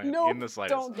understand the plan in the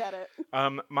slightest. Don't get it.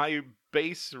 My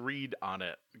base read on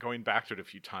it, going back to it a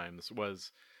few times,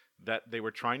 was that they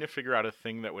were trying to figure out a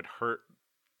thing that would hurt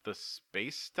the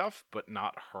space stuff, but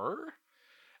not her.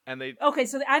 And okay,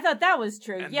 so I thought that was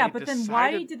true. Yeah, but then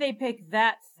why did they pick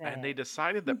that thing? And they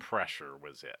decided that pressure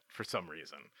was it for some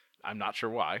reason. I'm not sure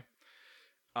why.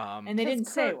 And they didn't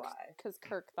say why. Because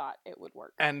Kirk thought it would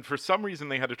work. And for some reason,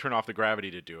 they had to turn off the gravity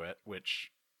to do it,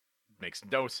 which makes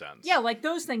no sense. Yeah, like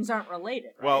those things aren't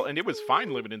related, right? Well, and it was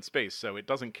fine living in space, so it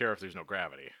doesn't care if there's no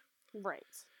gravity. Right.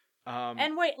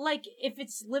 And wait, like, if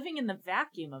it's living in the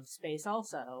vacuum of space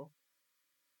also...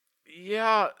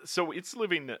 Yeah, so it's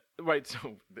living right.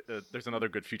 So there's another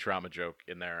good Futurama joke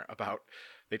in there about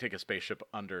they take a spaceship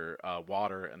under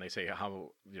water and they say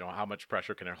how much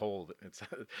pressure can it hold?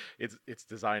 It's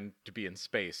designed to be in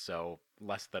space, so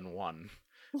less than 1.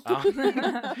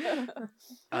 The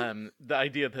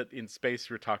idea that in space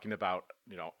we're talking about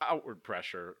outward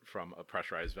pressure from a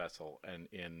pressurized vessel, and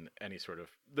in any sort of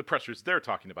the pressures they're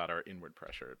talking about are inward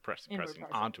pressure, pressing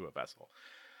onto a vessel.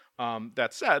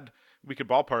 That said, we could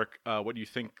ballpark what do you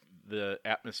think the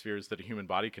atmospheres that a human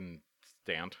body can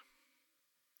stand?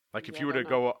 Like if you were to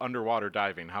go underwater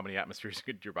diving, how many atmospheres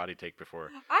could your body take before?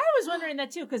 I was wondering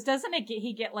that too, because doesn't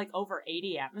he get like over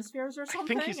 80 atmospheres or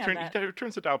something? I think he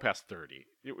turns it down past 30.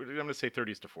 I'm going to say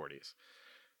 30s to 40s.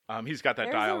 He's got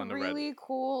that dial in the red. There's a really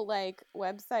cool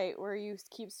website where you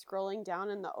keep scrolling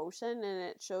down in the ocean and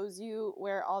it shows you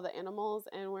where all the animals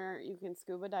and where you can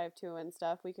scuba dive to and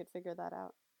stuff. We could figure that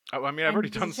out. Oh, I mean, I've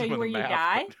already done some of the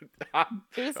math.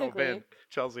 Basically. Oh, man.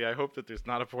 Chelsea, I hope that there's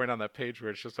not a point on that page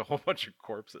where it's just a whole bunch of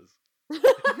corpses.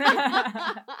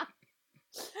 I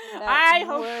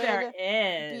hope there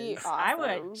is.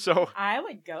 Awesome. I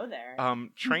would go there.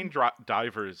 Trained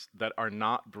divers that are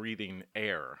not breathing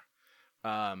air,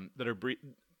 that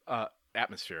are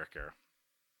atmospheric air,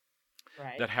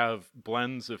 right, that have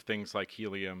blends of things like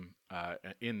helium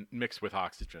mixed with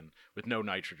oxygen, with no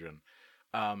nitrogen.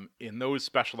 In those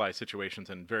specialized situations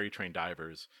and very trained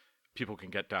divers, people can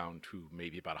get down to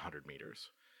maybe about 100 meters.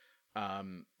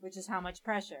 Which is how much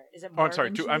pressure? Is it more I'm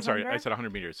sorry. I said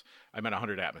 100 meters. I meant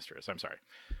 100 atmospheres. I'm sorry.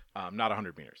 Not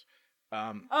 100 meters.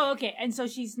 Okay. And so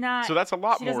she's not... So that's a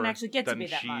lot more doesn't actually get than to be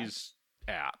that she's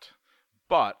at.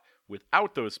 But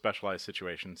without those specialized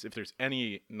situations, if there's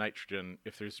any nitrogen,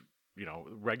 if there's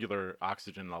regular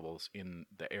oxygen levels in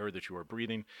the air that you are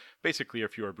breathing, basically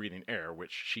if you are breathing air,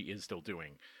 which she is still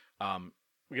doing,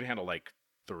 we can handle like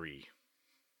 3,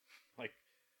 like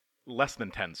less than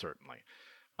 10 certainly.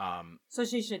 So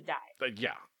she should die.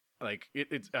 Yeah, like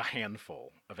it's a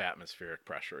handful of atmospheric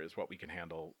pressure is what we can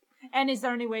handle. And is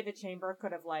there any way the chamber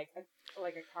could have like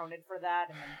accounted for that?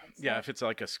 And then if it's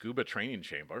like a scuba training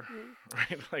chamber,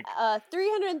 right? Like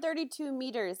 332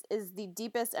 meters is the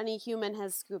deepest any human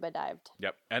has scuba dived.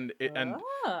 Yep, and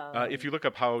if you look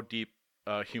up how deep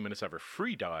a human has ever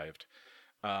free dived,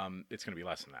 it's going to be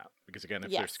less than that because again, if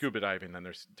they're scuba diving, then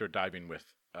they're diving with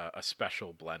a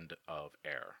special blend of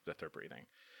air that they're breathing.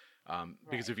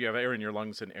 Because if you have air in your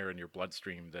lungs and air in your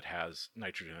bloodstream that has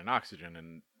nitrogen and oxygen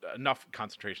and enough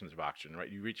concentrations of oxygen, right?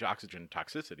 You reach oxygen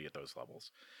toxicity at those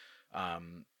levels.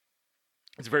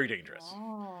 It's very dangerous.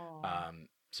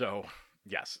 So,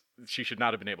 yes, she should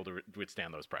not have been able to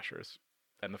withstand those pressures.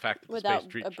 And the fact that without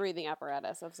a breathing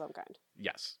apparatus of some kind.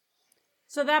 Yes.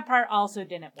 So that part also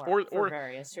didn't work for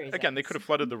various reasons. Again, they could have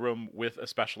flooded the room with a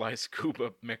specialized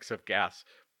scuba mix of gas,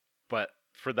 but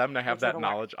for them to have that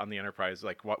knowledge on the Enterprise,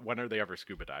 like when are they ever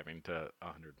scuba diving to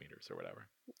 100 meters or whatever?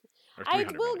 Or I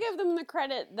will give them the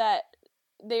credit that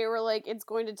they were like, it's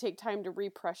going to take time to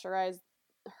repressurize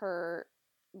her,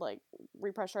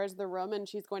 repressurize the room, and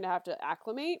she's going to have to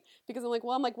acclimate. Because I'm like,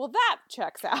 that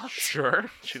checks out.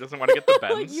 Sure, she doesn't want to get the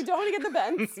bends. You don't want to get the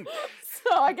bends.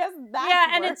 So I guess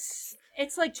that's and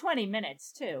it's like 20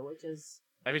 minutes too, which is.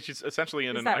 I mean, she's essentially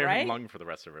in an iron lung for the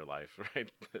rest of her life,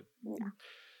 right?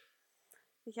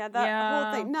 Yeah, that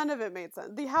whole thing, none of it made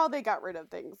sense. How they got rid of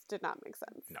things did not make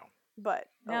sense. No. But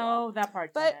that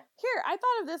part didn't. But here, I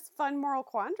thought of this fun moral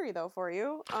quandary though for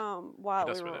you. While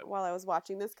I was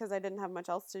watching this because I didn't have much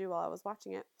else to do while I was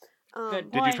watching it.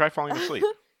 Did you try falling asleep?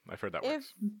 I've heard that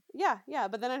works. Yeah,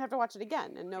 but then I'd have to watch it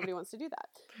again, and nobody wants to do that.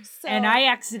 So, and I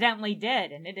accidentally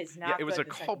did, and it is not. Yeah, it was a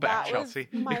callback, Chelsea.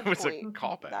 It was a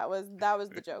callback. That was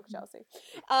the joke, Chelsea.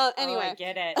 Anyway, I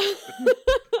get it.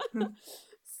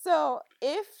 So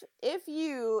if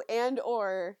you and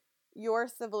or your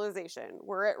civilization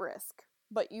were at risk,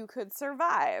 but you could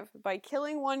survive by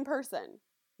killing one person,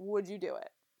 would you do it?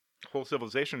 Whole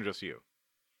civilization or just you?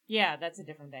 Yeah, that's a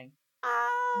different thing.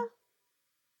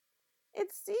 It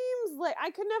seems like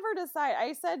I could never decide.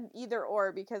 I said either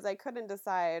or because I couldn't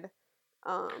decide.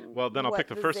 Well, then I'll pick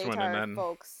the first one, and then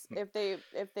folks, if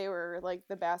they were like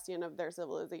the bastion of their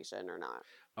civilization or not.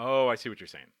 Oh, I see what you're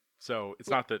saying. So it's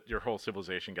not that your whole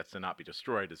civilization gets to not be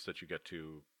destroyed; it's that you get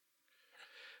to.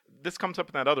 This comes up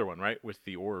in that other one, right? With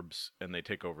the orbs, and they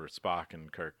take over Spock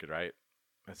and Kirk, right?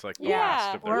 It's like the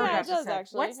last of their it does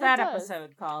actually. What's that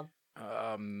episode called?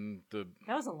 That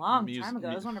was a long time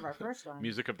ago. It was one of our first ones.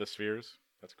 Music of the Spheres.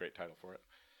 That's a great title for it.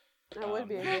 That would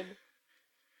be a good.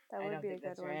 That would be a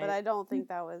good one, right. But I don't think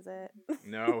that was it.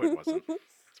 No, it wasn't.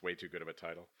 It's way too good of a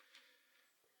title.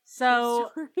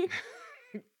 So,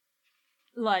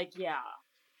 like, yeah,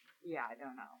 I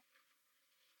don't know.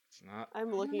 It's not.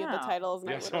 I'm looking at the titles.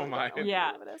 And so am I.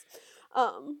 Yeah. It is.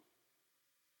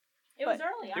 It was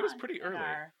early on. It was pretty early.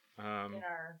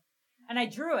 And I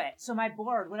drew it. So my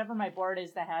board, whatever my board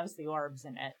is that has the orbs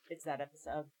in it, it's that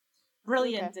episode.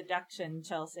 Brilliant deduction,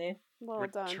 Chelsea. Well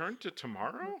done. Return to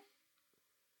Tomorrow?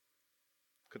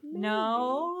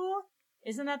 No.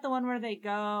 Isn't that the one where they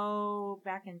go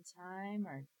back in time?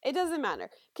 Or it doesn't matter.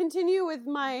 Continue with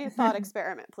my thought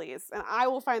experiment, please. And I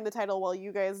will find the title while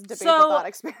you guys debate the thought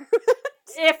experiment.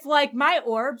 If, like, my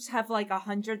orbs have, like,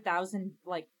 100,000,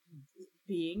 like,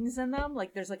 beings in them,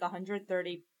 like, there's, like,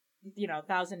 130,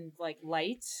 thousand, like,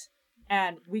 lights,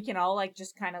 and we can all, like,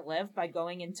 just kind of live by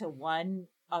going into one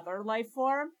other life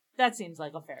form, that seems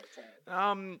like a fair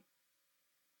trade.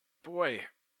 Boy.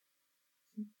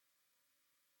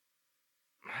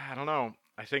 I don't know.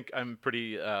 I think I'm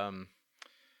pretty, I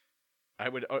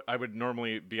would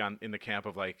normally be in the camp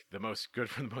of, like, the most good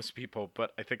for the most people,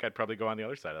 but I think I'd probably go on the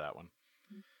other side of that one.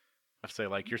 I'd say,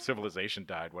 like, your civilization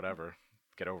died, whatever.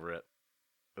 Get over it.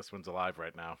 This one's alive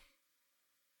right now.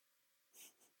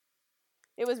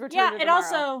 It was returned. Yeah, it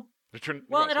also.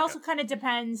 It also kind of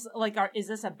depends. Like, is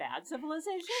this a bad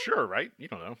civilization? Sure, right? You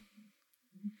don't know.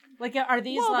 Like, are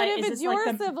these but like? If is it's this your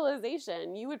like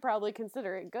civilization, you would probably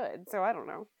consider it good. So I don't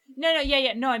know.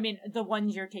 No. I mean, the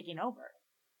ones you're taking over.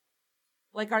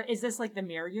 Like, is this like the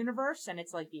mirror universe, and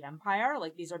it's like the Empire?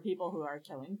 Like, these are people who are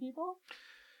killing people.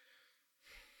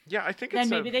 Yeah, I think then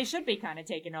maybe they should be kind of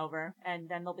taken over, and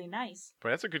then they'll be nice. But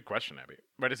that's a good question, Abby.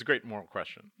 Right, it's a great moral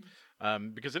question,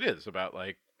 because it is about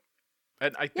like,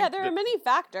 and I think there are many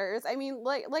factors. I mean,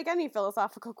 like any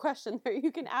philosophical question, there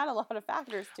you can add a lot of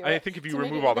factors to it. I think if you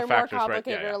remove all the factors, more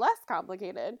complicated or less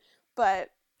complicated, but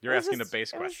you're asking the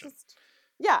base question.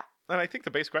 Yeah, and I think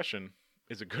the base question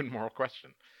is a good moral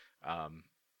question.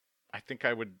 I think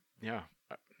I would,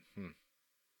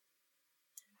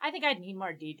 I think I'd need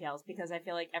more details because I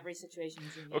feel like every situation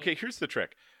is unique. Okay, here's the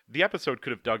trick. The episode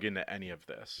could have dug into any of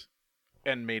this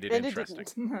and made it interesting.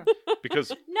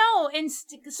 Because no,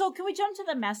 so can we jump to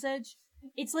the message?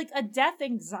 It's like a death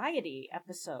anxiety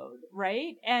episode,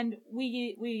 right? And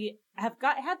we have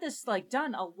had this like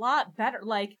done a lot better.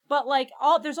 Like, but like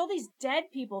there's all these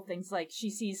dead people things. Like she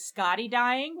sees Scotty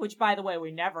dying, which by the way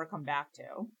we never come back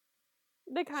to.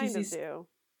 They kind of do.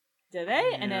 Do they?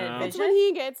 Yeah. And then it's when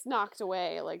he gets knocked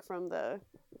away, like from the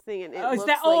thing. And is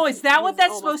that what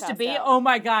that's supposed to be? Out. Oh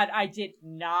my god, I did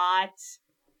not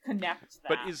connect that.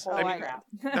 But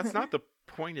that's not the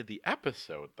point of the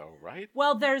episode, though, right?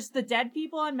 Well, there's the dead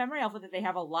people on Memory Alpha that they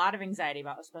have a lot of anxiety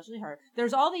about, especially her.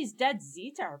 There's all these dead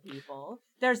Zetar people.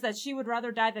 There's that she would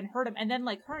rather die than hurt him, and then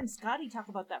like her and Scotty talk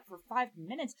about that for 5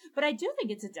 minutes. But I do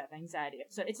think it's a death anxiety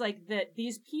episode. It's like that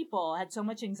these people had so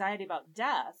much anxiety about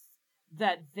death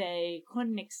that they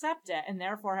couldn't accept it and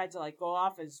therefore had to like go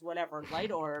off as whatever light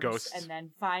orbs Ghosts. and then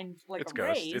find like it's a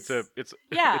ghosts. race. It's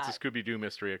a Scooby-Doo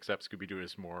mystery, except Scooby-Doo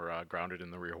is more grounded in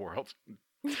the real world.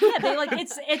 Yeah, they like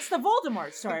it's the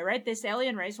Voldemort story, right? This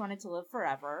alien race wanted to live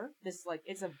forever. This like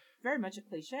it's a very much a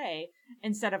cliche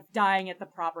instead of dying at the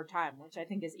proper time, which I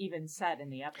think is even said in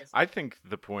the episode. I think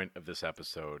the point of this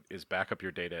episode is back up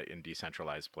your data in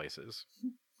decentralized places.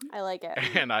 I like it.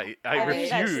 And I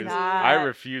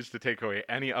refuse to take away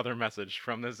any other message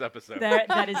from this episode.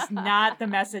 That is not the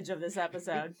message of this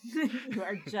episode. You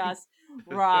are just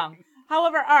wrong.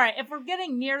 However, all right, if we're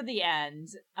getting near the end,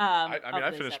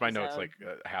 I finished my notes like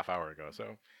a half hour ago.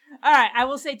 So, all right, I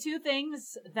will say 2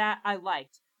 things that I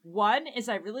liked. One is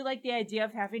I really like the idea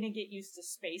of having to get used to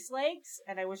space legs,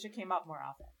 and I wish it came up more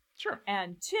often. Sure.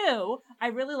 And two, I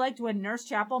really liked when Nurse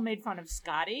Chapel made fun of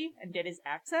Scotty and did his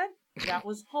accent. That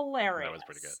was hilarious. That was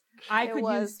pretty good. I could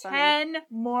use 10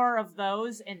 more of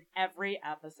those in every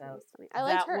episode. I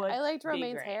liked her. I liked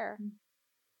Romaine's hair.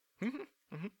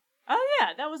 Oh yeah,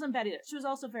 that wasn't bad either. She was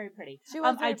also very pretty. She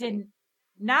was very I did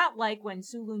not like when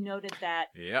Sulu noted that,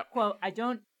 quote, I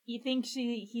don't think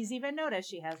he's even noticed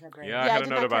she has a brain. Yeah, I had a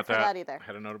note about that. Either. I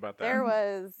had a note about that.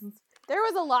 There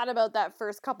was a lot about that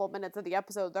first couple minutes of the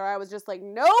episode where I was just like,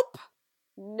 nope,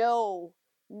 no.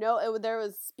 There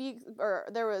was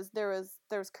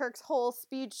Kirk's whole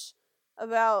speech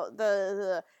about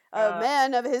the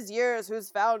man of his years who's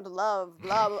found love.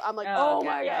 Blah, blah. I'm like, oh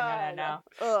my god, no.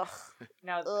 Ugh.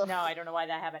 No, I don't know why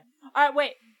that happened. All right,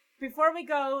 wait. Before we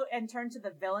go and turn to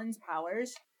the villain's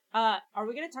powers, are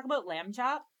we going to talk about Lamb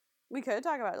Chop? We could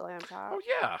talk about Lamb Chop. Oh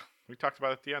yeah, we talked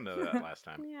about it at the end of that last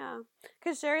time. Yeah,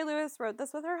 because Sherry Lewis wrote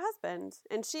this with her husband,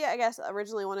 and she, I guess,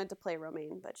 originally wanted to play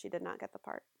Romaine, but she did not get the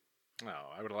part. No,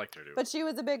 I would have liked her to. But she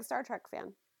was a big Star Trek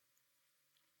fan.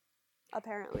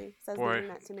 Apparently, says the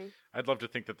internet to me. I'd love to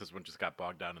think that this one just got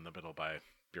bogged down in the middle by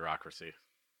bureaucracy.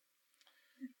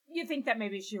 You think that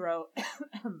maybe she wrote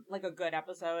like a good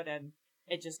episode and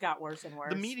it just got worse and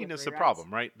worse? The meeting is the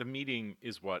problem, right? The meeting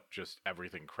is what just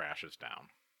everything crashes down.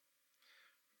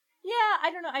 Yeah, I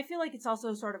don't know. I feel like it's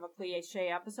also sort of a cliche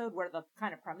episode where the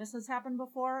kind of premise has happened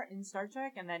before in Star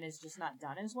Trek and then is just not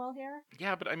done as well here.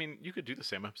 Yeah, but I mean, you could do the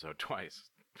same episode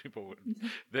twice. People would.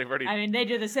 They've already. I mean, they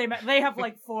do the same. They have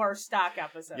like 4 stock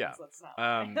episodes. Yeah. Let's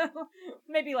not.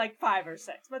 Maybe like 5 or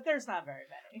 6, but there's not very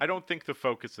many. I don't think the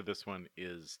focus of this one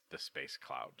is the space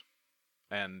cloud,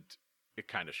 and it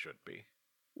kind of should be.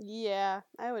 Yeah,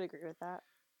 I would agree with that.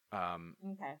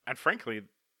 Okay. And frankly,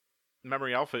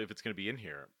 Memory Alpha, if it's going to be in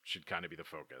here, should kind of be the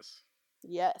focus.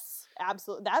 Yes,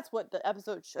 absolutely. That's what the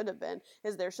episode should have been.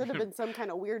 Is there should have been some kind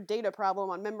of weird data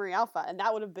problem on Memory Alpha, and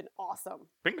that would have been awesome.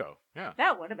 Bingo. Yeah.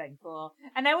 That would have been cool.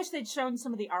 And I wish they'd shown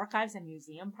some of the archives and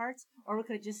museum parts, or we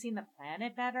could have just seen the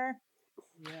planet better.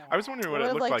 Yeah. I was wondering what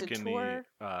it looked like in the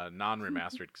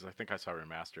non-remastered, because I think I saw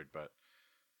remastered, but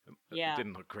it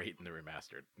didn't look great in the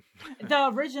remastered. The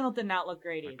original did not look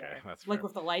great either. Okay, that's like fair.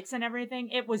 with the lights and everything,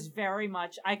 it was very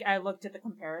much. I looked at the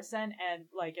comparison and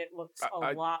like it looks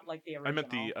a lot like the original. I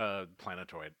meant the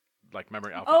planetoid, like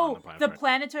Memory Alpha. On the planetoid. The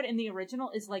planetoid in the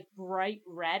original is like bright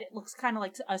red. It looks kind of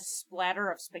like a splatter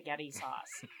of spaghetti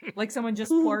sauce, like someone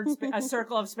just poured a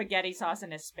circle of spaghetti sauce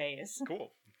into space.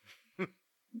 Cool.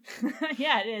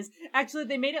 Yeah, it is. Actually,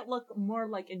 they made it look more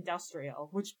like industrial,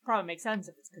 which probably makes sense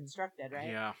if it's constructed, right?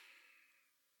 Yeah.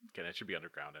 Again, it should be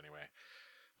underground anyway.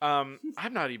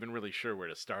 I'm not even really sure where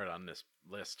to start on this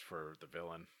list for the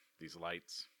villain. These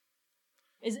lights.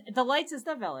 The lights is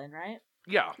the villain, right?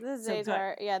 Yeah. The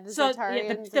Zetar,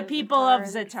 the people of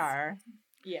Zetar.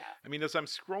 Yeah. I mean, as I'm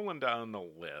scrolling down the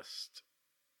list,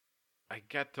 I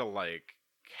get to like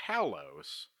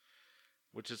Kalos,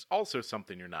 which is also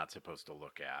something you're not supposed to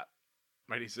look at.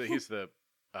 Right? He's the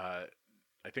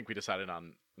I think we decided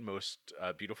on most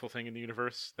beautiful thing in the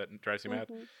universe that drives you mad.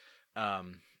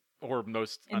 Or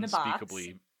most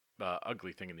unspeakably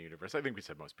ugly thing in the universe. I think we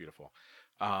said most beautiful.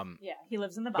 Yeah, he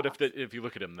lives in the box. But if you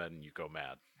look at him, then you go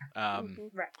mad.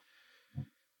 Right.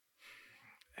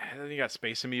 And then you got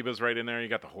space amoebas right in there. You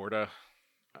got the Horda,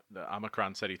 the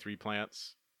Omicron Ceti 3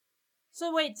 plants.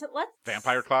 So wait, let's...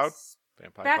 Vampire Cloud?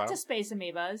 Back to space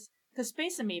amoebas, because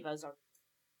space amoebas are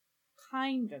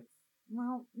kind of...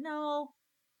 Well, no.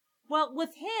 Well,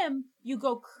 with him, you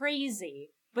go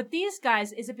crazy. But these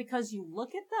guys, is it because you look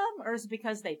at them, or is it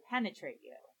because they penetrate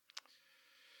you?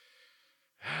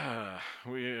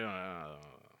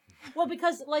 Well,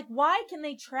 because, like, why can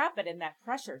they trap it in that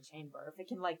pressure chamber if it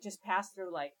can, like, just pass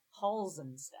through, like, hulls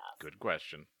and stuff? Good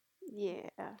question.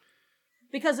 Yeah.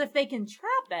 Because if they can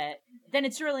trap it, then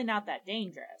it's really not that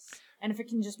dangerous. And if it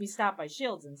can just be stopped by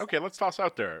shields and stuff. Okay, let's toss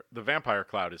out there. The Vampire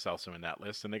Cloud is also in that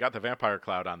list, and they got the Vampire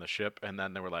Cloud on the ship, and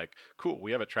then they were like, cool,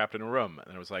 we have it trapped in a room.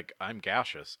 And it was like, I'm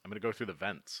gaseous. I'm going to go through the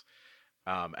vents.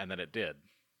 And then it did,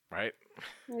 right?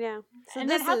 Yeah. So and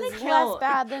this then how'd is they kill... less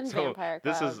bad than Vampire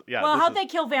Cloud. How'd they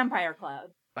kill Vampire Cloud?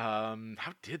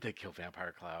 How did they kill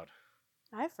Vampire Cloud?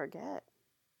 I forget.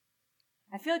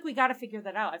 I feel like we got to figure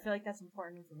that out. I feel like that's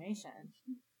important information.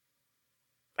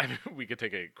 I mean, we could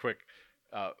take a quick...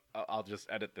 I'll just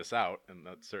edit this out and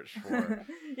let's search for...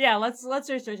 Yeah, let's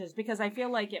search this, because I feel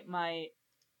like it might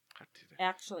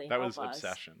actually That help was us.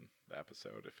 Obsession, the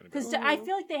episode. Because I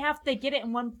feel like they get it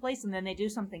in one place and then they do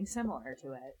something similar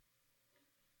to it.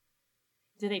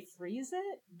 Do they freeze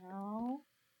it? No.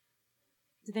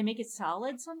 Did they make it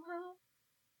solid somehow?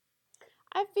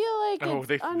 I feel like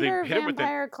it's under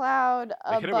Vampire Cloud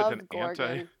above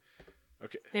Gorgon.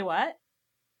 Okay. They what?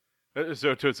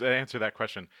 So to answer that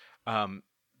question,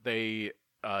 they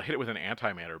hit it with an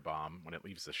antimatter bomb when it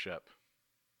leaves the ship.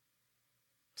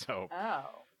 So,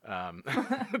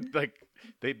 like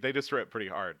they destroy it pretty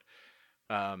hard.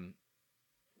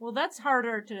 Well, that's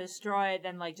harder to destroy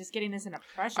than like just getting this in a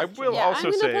pressure. I will also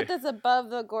I'm say gonna put this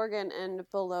above the Gorgon and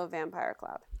below Vampire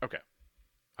Cloud. Okay,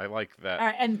 I like that. All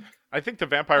right, and I think the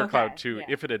Vampire Cloud too.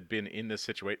 If it had been in this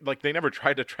situation, like they never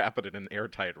tried to trap it in an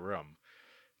airtight room,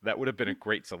 that would have been a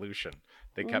great solution.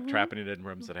 They kept trapping it in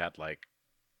rooms that had like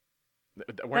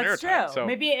weren't that's airtight. true. So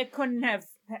maybe it couldn't have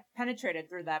penetrated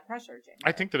through that pressure chamber.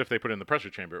 I think that if they put it in the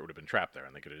pressure chamber, it would have been trapped there,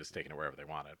 and they could have just taken it wherever they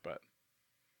wanted. But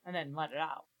and then let it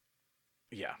out.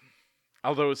 Yeah.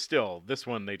 Although still, this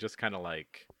one they just kind of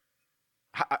like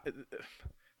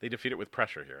they defeat it with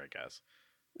pressure here, I guess.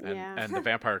 And the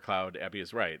Vampire Cloud, Abby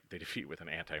is right. They defeat with an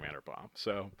antimatter bomb.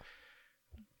 So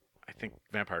I think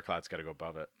Vampire Cloud's got to go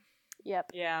above it.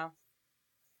 Yep. Yeah.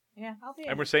 I'll be.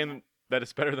 And we're saying that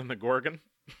it's better than the Gorgon.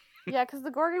 Yeah, because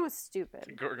the Gorgon was stupid.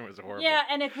 The Gorgon was horrible. Yeah,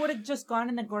 and it would have just gone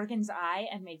in the Gorgon's eye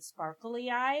and made sparkly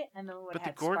eye, and then would have.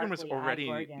 But the Gorgon was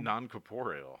already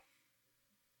non-corporeal.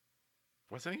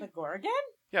 Wasn't he? The Gorgon?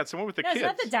 Yeah, it's the one with the kids. Is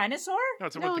that the dinosaur? No,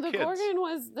 it's the one with the kids. No, the Gorgon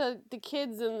was the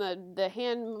kids and the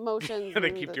hand motions.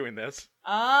 They keep doing this.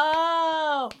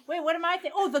 Oh, wait, what am I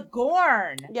thinking? Oh, the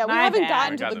Gorn. Yeah, we haven't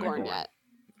gotten to the Gorn yet.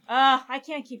 I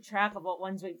can't keep track of what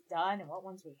ones we've done and what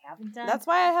ones we haven't done. That's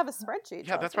why I have a spreadsheet.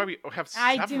 Yeah, that's why we have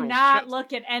several I do not shits.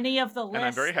 look at any of the lists. And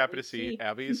I'm very happy to see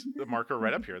Abby's marker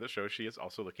right up here that shows she is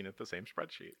also looking at the same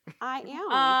spreadsheet. I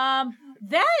am.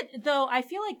 That, though, I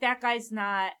feel like that guy's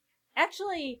not...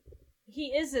 Actually, he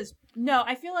is No,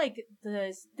 I feel like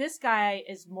this guy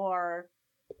is more...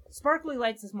 Sparkly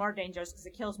Lights is more dangerous because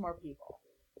it kills more people.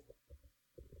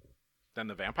 Than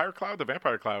the Vampire Cloud? The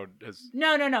Vampire Cloud has...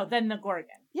 No, than the Gorgon.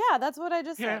 Yeah, that's what I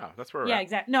just said. Yeah, that's where we're at. Yeah,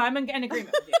 exactly. No, I'm in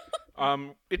agreement with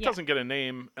you. It doesn't get a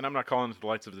name, and I'm not calling it the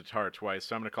Lights of Zetar twice,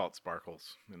 so I'm going to call it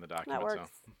Sparkles in the document. That works.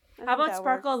 So. How about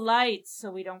Sparkle Lights,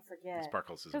 so we don't forget?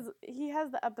 Sparkles is... Because he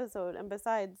has the episode, and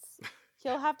besides...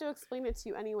 He'll have to explain it to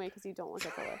you anyway because you don't look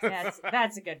at the list.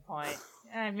 That's a good point.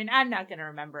 I mean, I'm not going to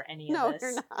remember any of this. No,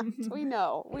 you're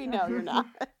not. We know you're not.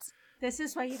 This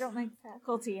is why you don't like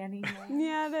faculty anymore.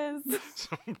 Yeah, it is.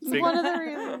 It's one of the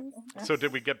reasons. So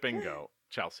did we get bingo,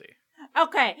 Chelsea?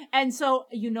 Okay, and so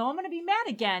I'm going to be mad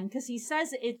again because he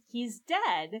says he's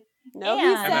dead. No,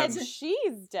 he said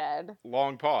she's dead.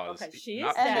 Long pause. Okay, she is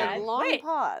not dead. And then long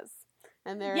pause.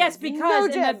 And there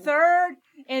because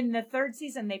in the third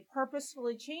season they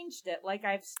purposefully changed it, like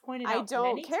I've pointed out. I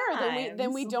don't many care. times.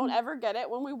 Then we don't ever get it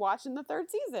when we watch in the third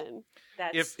season.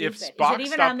 That's if stupid. Spock Is it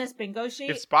even on this bingo sheet?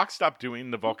 If Spock stopped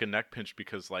doing the Vulcan neck pinch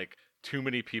because like too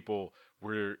many people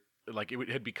were like it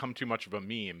had become too much of a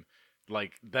meme,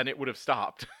 like then it would have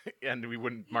stopped and we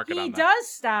wouldn't mark it on that. He does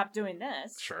stop doing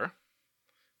this. Sure.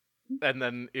 And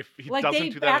then if he like doesn't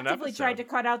do that in an episode, they actively tried to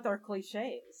cut out their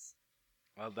cliches.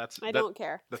 Well, I don't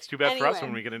care. That's too bad for us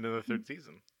when we get into the third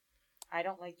season. I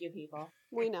don't like you people.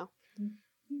 We know.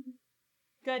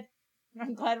 Good.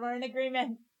 I'm glad we're in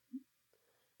agreement.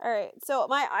 All right. So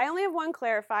I only have one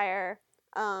clarifier.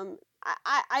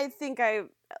 I think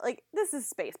this is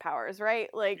space powers, right?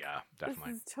 Like, yeah,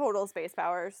 definitely. This is total space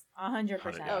powers.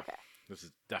 100%. Yeah. Okay. This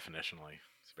is definitionally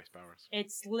space powers.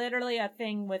 It's literally a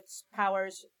thing with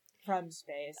powers from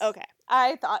space. Okay.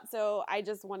 I thought so. I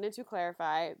just wanted to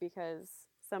clarify because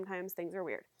sometimes things are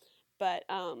weird. But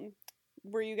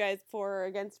were you guys for or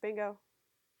against bingo?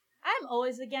 I'm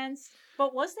always against.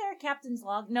 But was there a captain's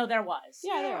log? No, there was.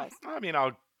 Yeah, there was. I mean,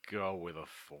 I'll go with a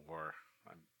 4.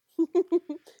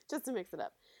 Just to mix it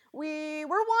up. We were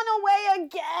one away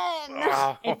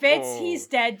again. If it's he's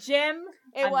dead, Jim.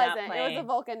 It wasn't. It was a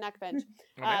Vulcan neck pinch.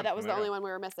 That was the only one we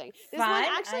were missing. This one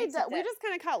actually, we just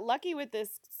kind of got lucky with this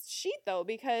sheet though,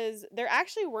 because there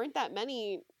actually weren't that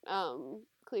many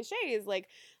cliches. Like,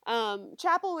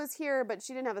 Chapel was here, but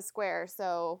she didn't have a square,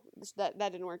 so that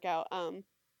didn't work out.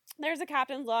 There's a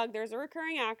captain's log. There's a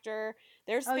recurring actor.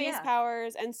 There's space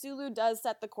powers, and Sulu does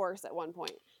set the course at one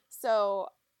point. So.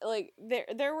 Like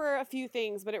there were a few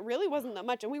things, but it really wasn't that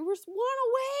much, and we were one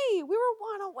away. We were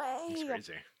one away. That's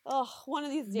crazy. Oh, one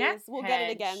of these days we'll get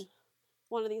it again.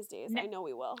 One of these days, I know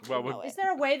we will. Well, is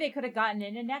there a way they could have gotten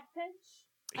in a neck pinch?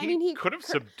 He could have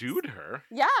subdued her.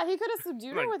 Yeah, he could have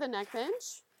subdued her with a neck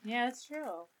pinch. Yeah, that's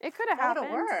true. It could have happened.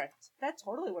 That would have worked. That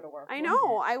totally would have worked. I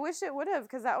know. I wish it would have,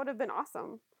 because that would have been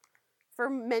awesome. For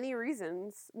many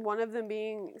reasons. One of them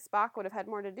being Spock would have had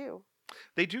more to do.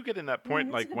 They do get in that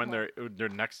point, like when they're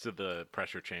next to the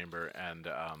pressure chamber, and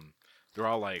they're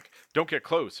all like, "Don't get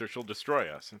close, or she'll destroy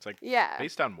us." And it's like, Yeah.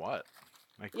 based on what?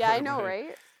 Like, yeah, I know,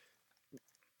 right?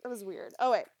 That was weird.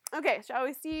 Oh wait. Okay, shall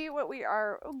we see what we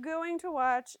are going to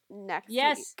watch next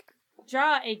week?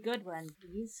 Draw a good one,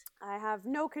 please. I have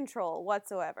no control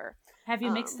whatsoever. Have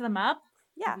you mixed them up?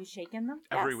 Yeah. Have you shaken them?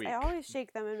 Every week. I always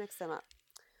shake them and mix them up.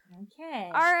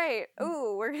 Okay. All right.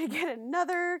 Ooh, we're going to get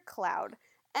another cloud.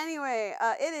 Anyway,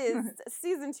 it is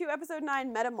Season 2, Episode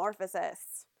 9,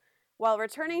 Metamorphosis. While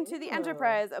returning to the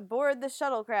Enterprise aboard the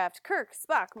shuttlecraft, Kirk,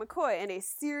 Spock, McCoy, and a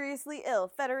seriously ill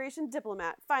Federation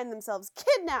diplomat find themselves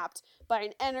kidnapped by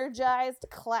an energized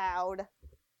cloud.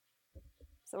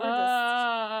 So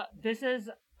we're This is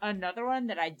another one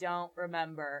that I don't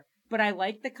remember, but I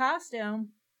like the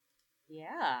costume.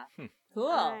 Yeah. Cool.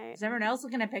 Right. Is everyone else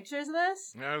looking at pictures of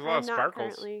this? Yeah, there's a lot of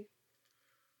sparkles. Currently.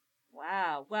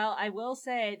 Wow. Well, I will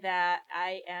say that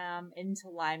I am into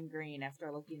lime green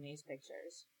after looking at these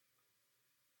pictures.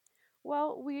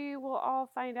 Well, we will all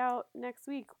find out next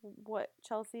week what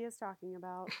Chelsea is talking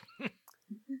about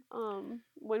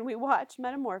when we watch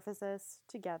Metamorphosis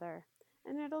together.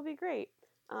 And it'll be great,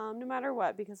 no matter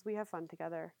what, because we have fun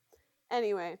together.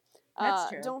 Anyway, That's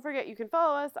true. Don't forget you can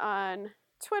follow us on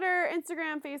Twitter,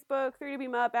 Instagram, Facebook,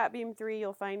 3tbeamup, at Beam3,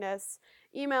 you'll find us.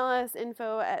 Email us,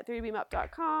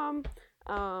 info@3tbeamup.com,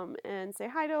 and say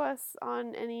hi to us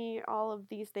on all of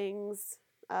these things.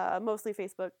 Mostly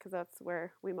Facebook, because that's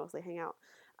where we mostly hang out.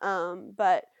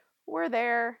 But we're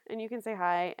there, and you can say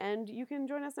hi, and you can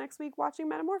join us next week watching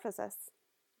Metamorphosis.